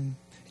sin,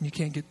 and you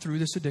can't get through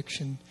this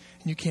addiction,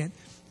 and you can't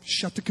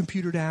shut the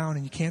computer down,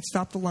 and you can't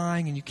stop the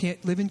lying, and you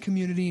can't live in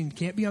community, and you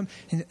can't be on,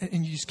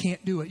 and you just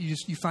can't do it.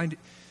 You find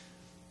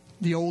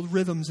the old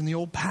rhythms and the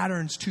old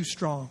patterns too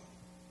strong.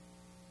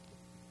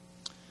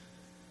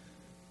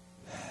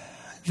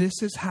 This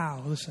is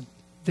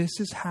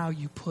how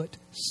you put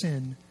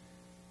sin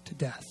to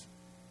death.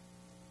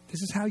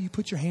 This is how you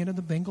put your hand on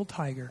the Bengal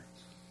tiger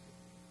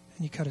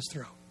and you cut his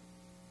throat.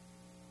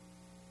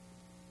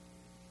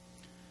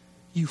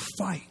 You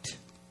fight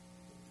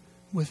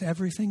with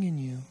everything in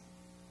you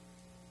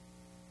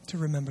to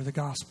remember the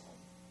gospel.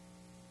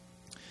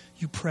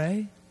 You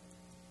pray,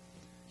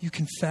 you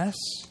confess,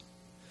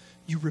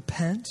 you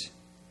repent,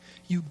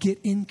 you get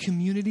in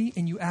community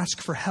and you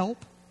ask for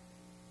help.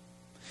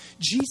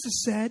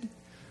 Jesus said,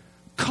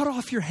 cut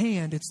off your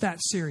hand, it's that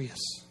serious.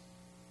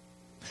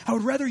 I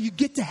would rather you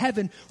get to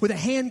heaven with a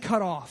hand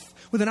cut off,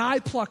 with an eye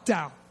plucked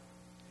out.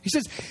 He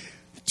says,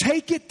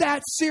 take it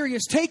that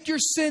serious. Take your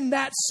sin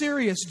that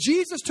serious.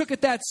 Jesus took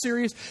it that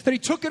serious that he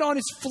took it on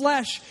his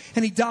flesh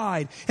and he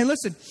died. And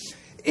listen,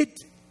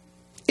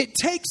 it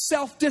takes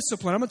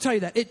self-discipline. I'm going to tell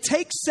you that. It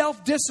takes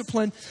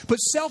self-discipline, but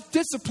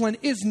self-discipline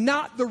is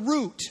not the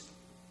root.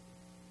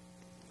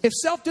 If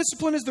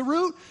self-discipline is the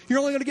root, you're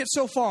only going to get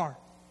so far.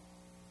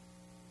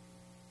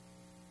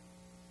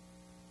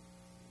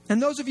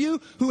 And those of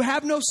you who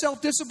have no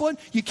self-discipline,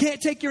 you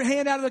can't take your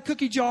hand out of the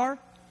cookie jar.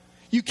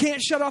 You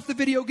can't shut off the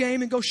video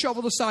game and go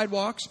shovel the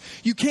sidewalks.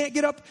 You can't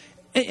get up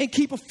and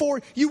keep a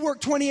fort. You work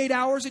 28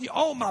 hours and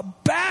my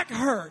back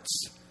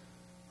hurts.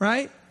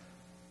 Right?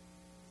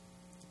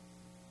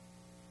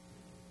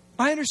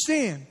 I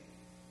understand.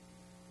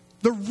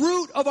 The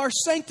root of our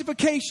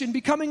sanctification,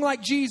 becoming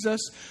like Jesus,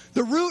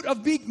 the root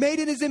of being made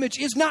in his image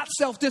is not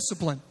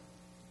self-discipline.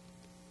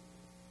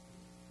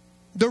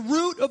 The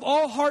root of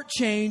all heart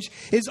change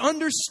is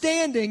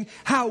understanding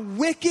how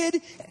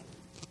wicked,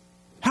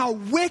 how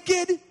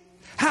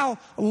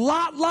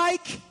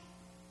Lot-like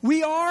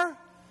we are,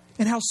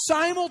 and how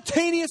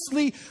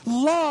simultaneously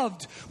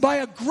loved by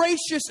a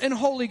gracious and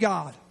holy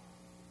God.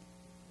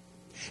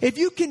 If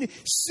you can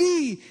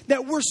see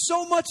that we're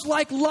so much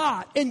like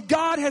Lot, and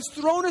God has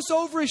thrown us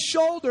over his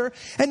shoulder,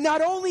 and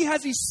not only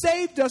has he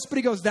saved us, but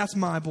he goes, that's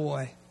my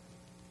boy.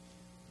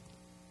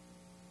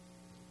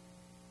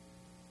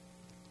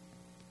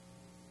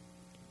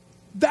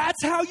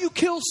 That's how you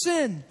kill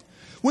sin.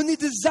 When the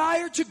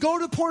desire to go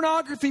to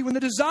pornography, when the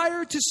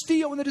desire to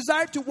steal, when the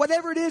desire to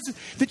whatever it is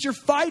that you're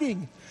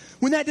fighting,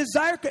 when that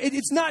desire,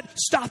 it's not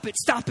stop it,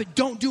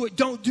 don't do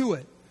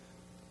it.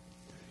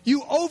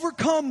 You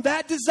overcome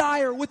that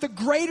desire with a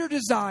greater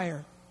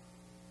desire.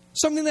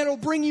 Something that will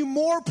bring you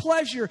more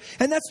pleasure.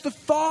 And that's the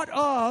thought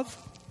of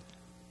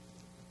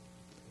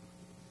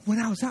when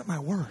I was at my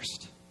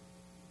worst.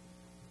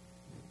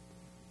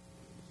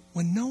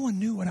 When no one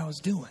knew what I was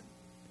doing.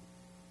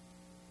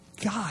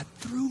 God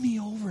threw me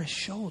over his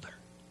shoulder.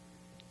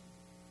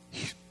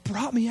 He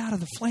brought me out of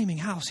the flaming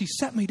house. He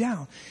set me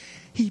down.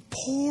 He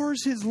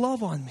pours his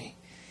love on me.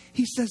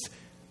 He says,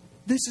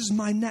 this is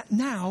my,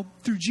 now,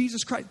 through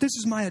Jesus Christ, this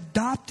is my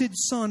adopted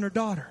son or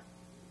daughter.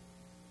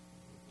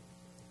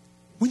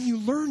 When you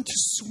learn to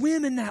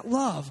swim in that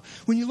love,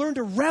 when you learn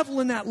to revel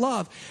in that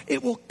love,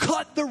 it will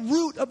cut the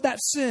root of that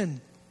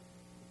sin.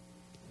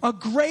 A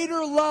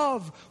greater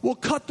love will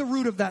cut the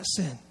root of that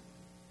sin.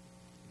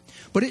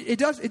 But it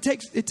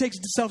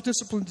takes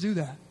self-discipline to do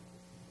that.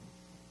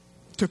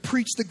 To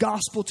preach the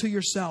gospel to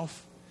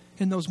yourself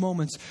in those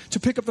moments. To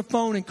pick up the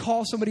phone and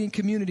call somebody in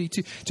community.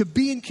 To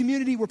be in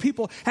community where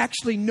people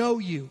actually know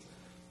you.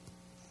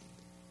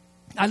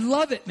 I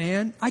love it,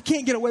 man. I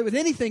can't get away with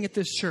anything at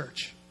this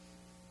church.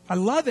 I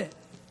love it.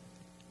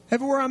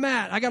 Everywhere I'm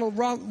at, I got a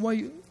wrong. Well,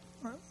 you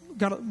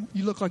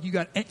look like you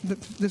got.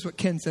 This is what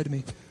Ken said to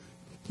me.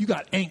 You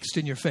got angst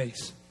in your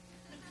face.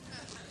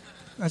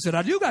 I said,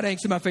 I do got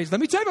angst in my face. Let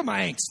me tell you about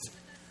my angst.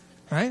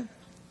 Right?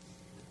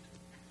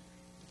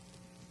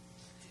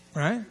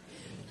 Right?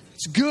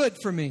 It's good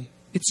for me.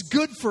 It's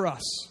good for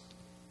us.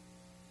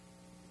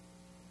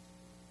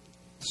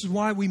 This is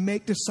why we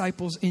make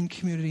disciples in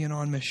community and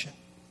on mission.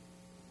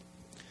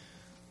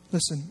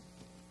 Listen,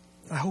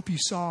 I hope you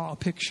saw a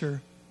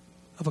picture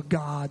of a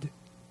God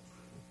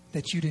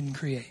that you didn't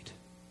create.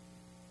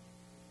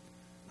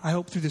 I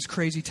hope through this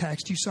crazy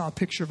text you saw a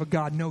picture of a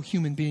God no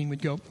human being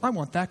would go, I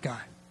want that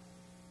guy.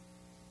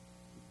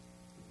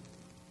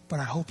 But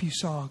I hope you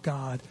saw a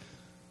God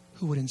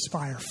who would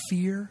inspire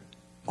fear,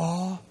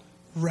 awe,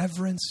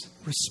 reverence,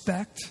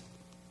 respect,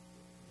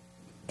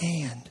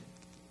 and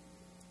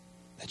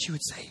that you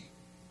would say,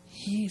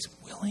 He is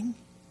willing.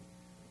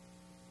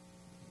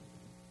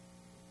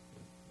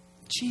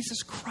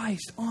 Jesus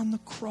Christ on the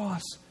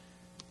cross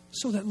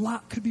so that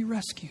Lot could be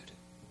rescued.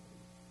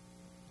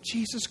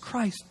 Jesus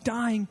Christ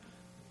dying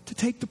to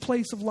take the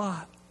place of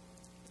Lot.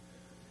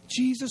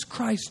 Jesus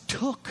Christ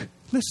took,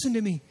 listen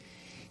to me,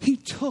 He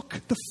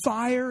took the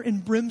fire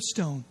and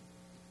brimstone.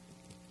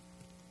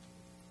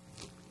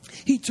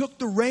 He took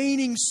the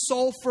raining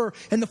sulfur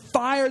and the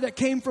fire that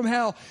came from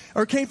hell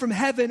or came from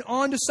heaven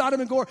onto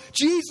Sodom and Gomorrah.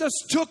 Jesus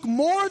took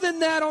more than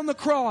that on the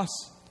cross.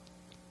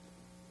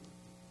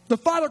 The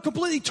Father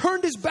completely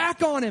turned His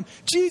back on Him.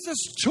 Jesus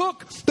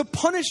took the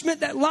punishment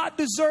that Lot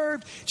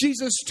deserved.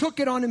 Jesus took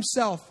it on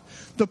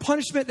Himself. The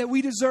punishment that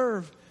we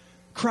deserve,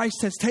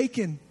 Christ has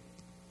taken.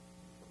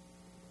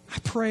 I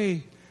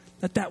pray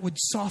that would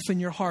soften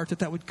your heart,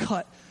 that would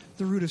cut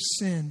the root of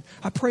sin.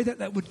 I pray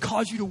that would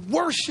cause you to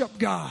worship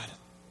God.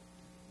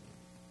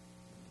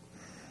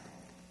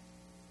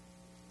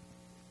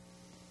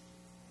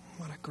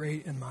 What a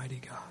great and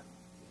mighty God.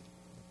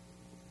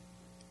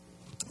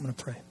 I'm going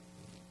to pray.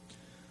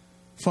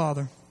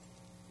 Father,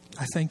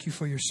 I thank You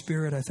for Your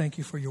Spirit. I thank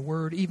You for Your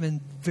Word,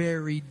 even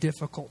very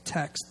difficult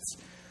texts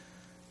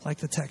like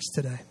the text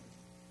today.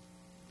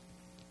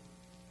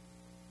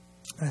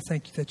 I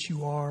thank You that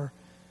You are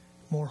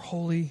more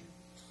holy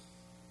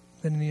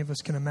than any of us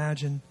can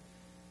imagine,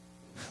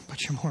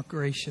 but You're more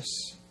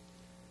gracious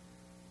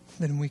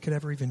than we could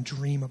ever even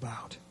dream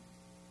about.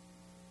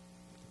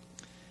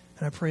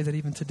 And I pray that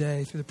even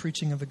today, through the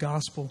preaching of the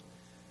gospel,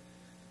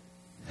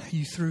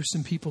 You threw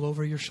some people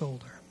over Your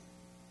shoulder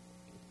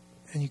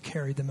and You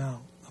carried them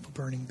out of a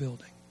burning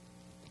building.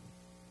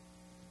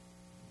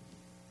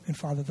 And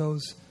Father,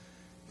 those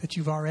that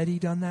You've already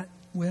done that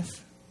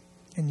with,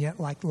 and yet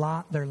like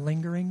Lot, they're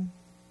lingering.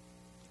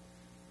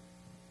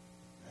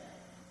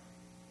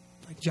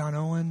 Like John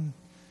Owen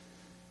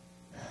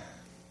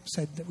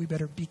said that we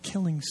better be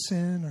killing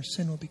sin or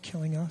sin will be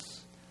killing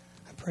us.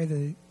 I pray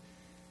that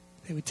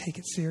they would take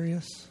it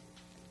serious.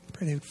 I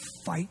pray they would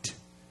fight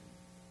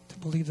to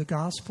believe the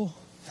gospel.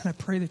 And I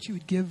pray that You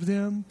would give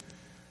them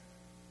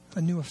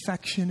a new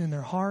affection in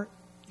their heart.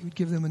 You would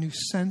give them a new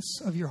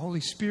sense of Your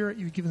Holy Spirit.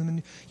 You would give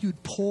them You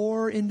would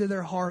pour into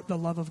their heart the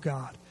love of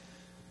God.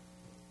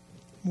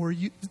 Where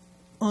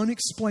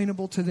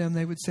unexplainable to them,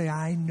 they would say,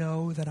 I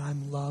know that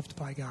I'm loved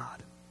by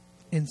God.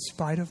 In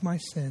spite of my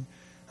sin,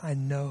 I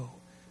know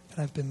that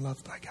I've been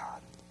loved by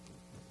God.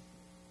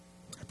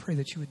 I pray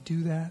that You would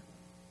do that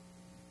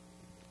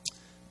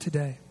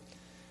today.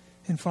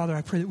 And Father,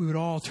 I pray that we would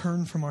all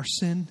turn from our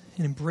sin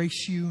and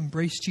embrace You,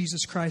 embrace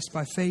Jesus Christ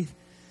by faith.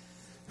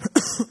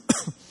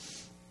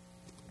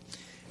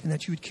 And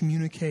that You would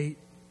communicate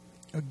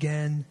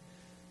again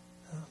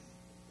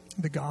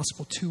the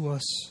gospel to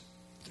us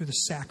through the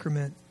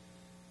sacrament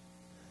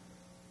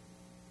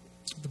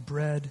of the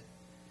bread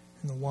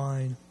and the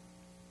wine.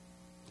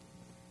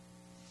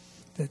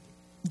 That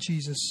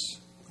Jesus,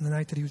 on the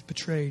night that He was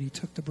betrayed, He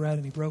took the bread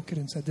and He broke it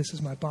and said, this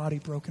is my body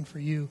broken for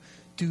you.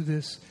 Do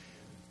this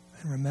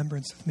in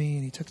remembrance of me.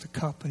 And He took the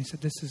cup and He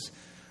said, this is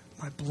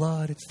my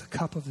blood. It's the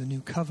cup of the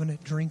new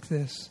covenant. Drink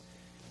this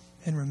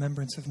in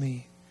remembrance of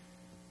me.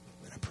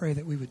 And I pray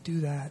that we would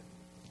do that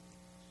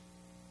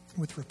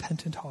with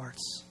repentant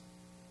hearts.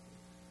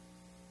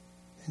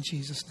 In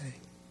Jesus' name,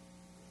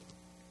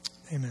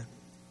 amen.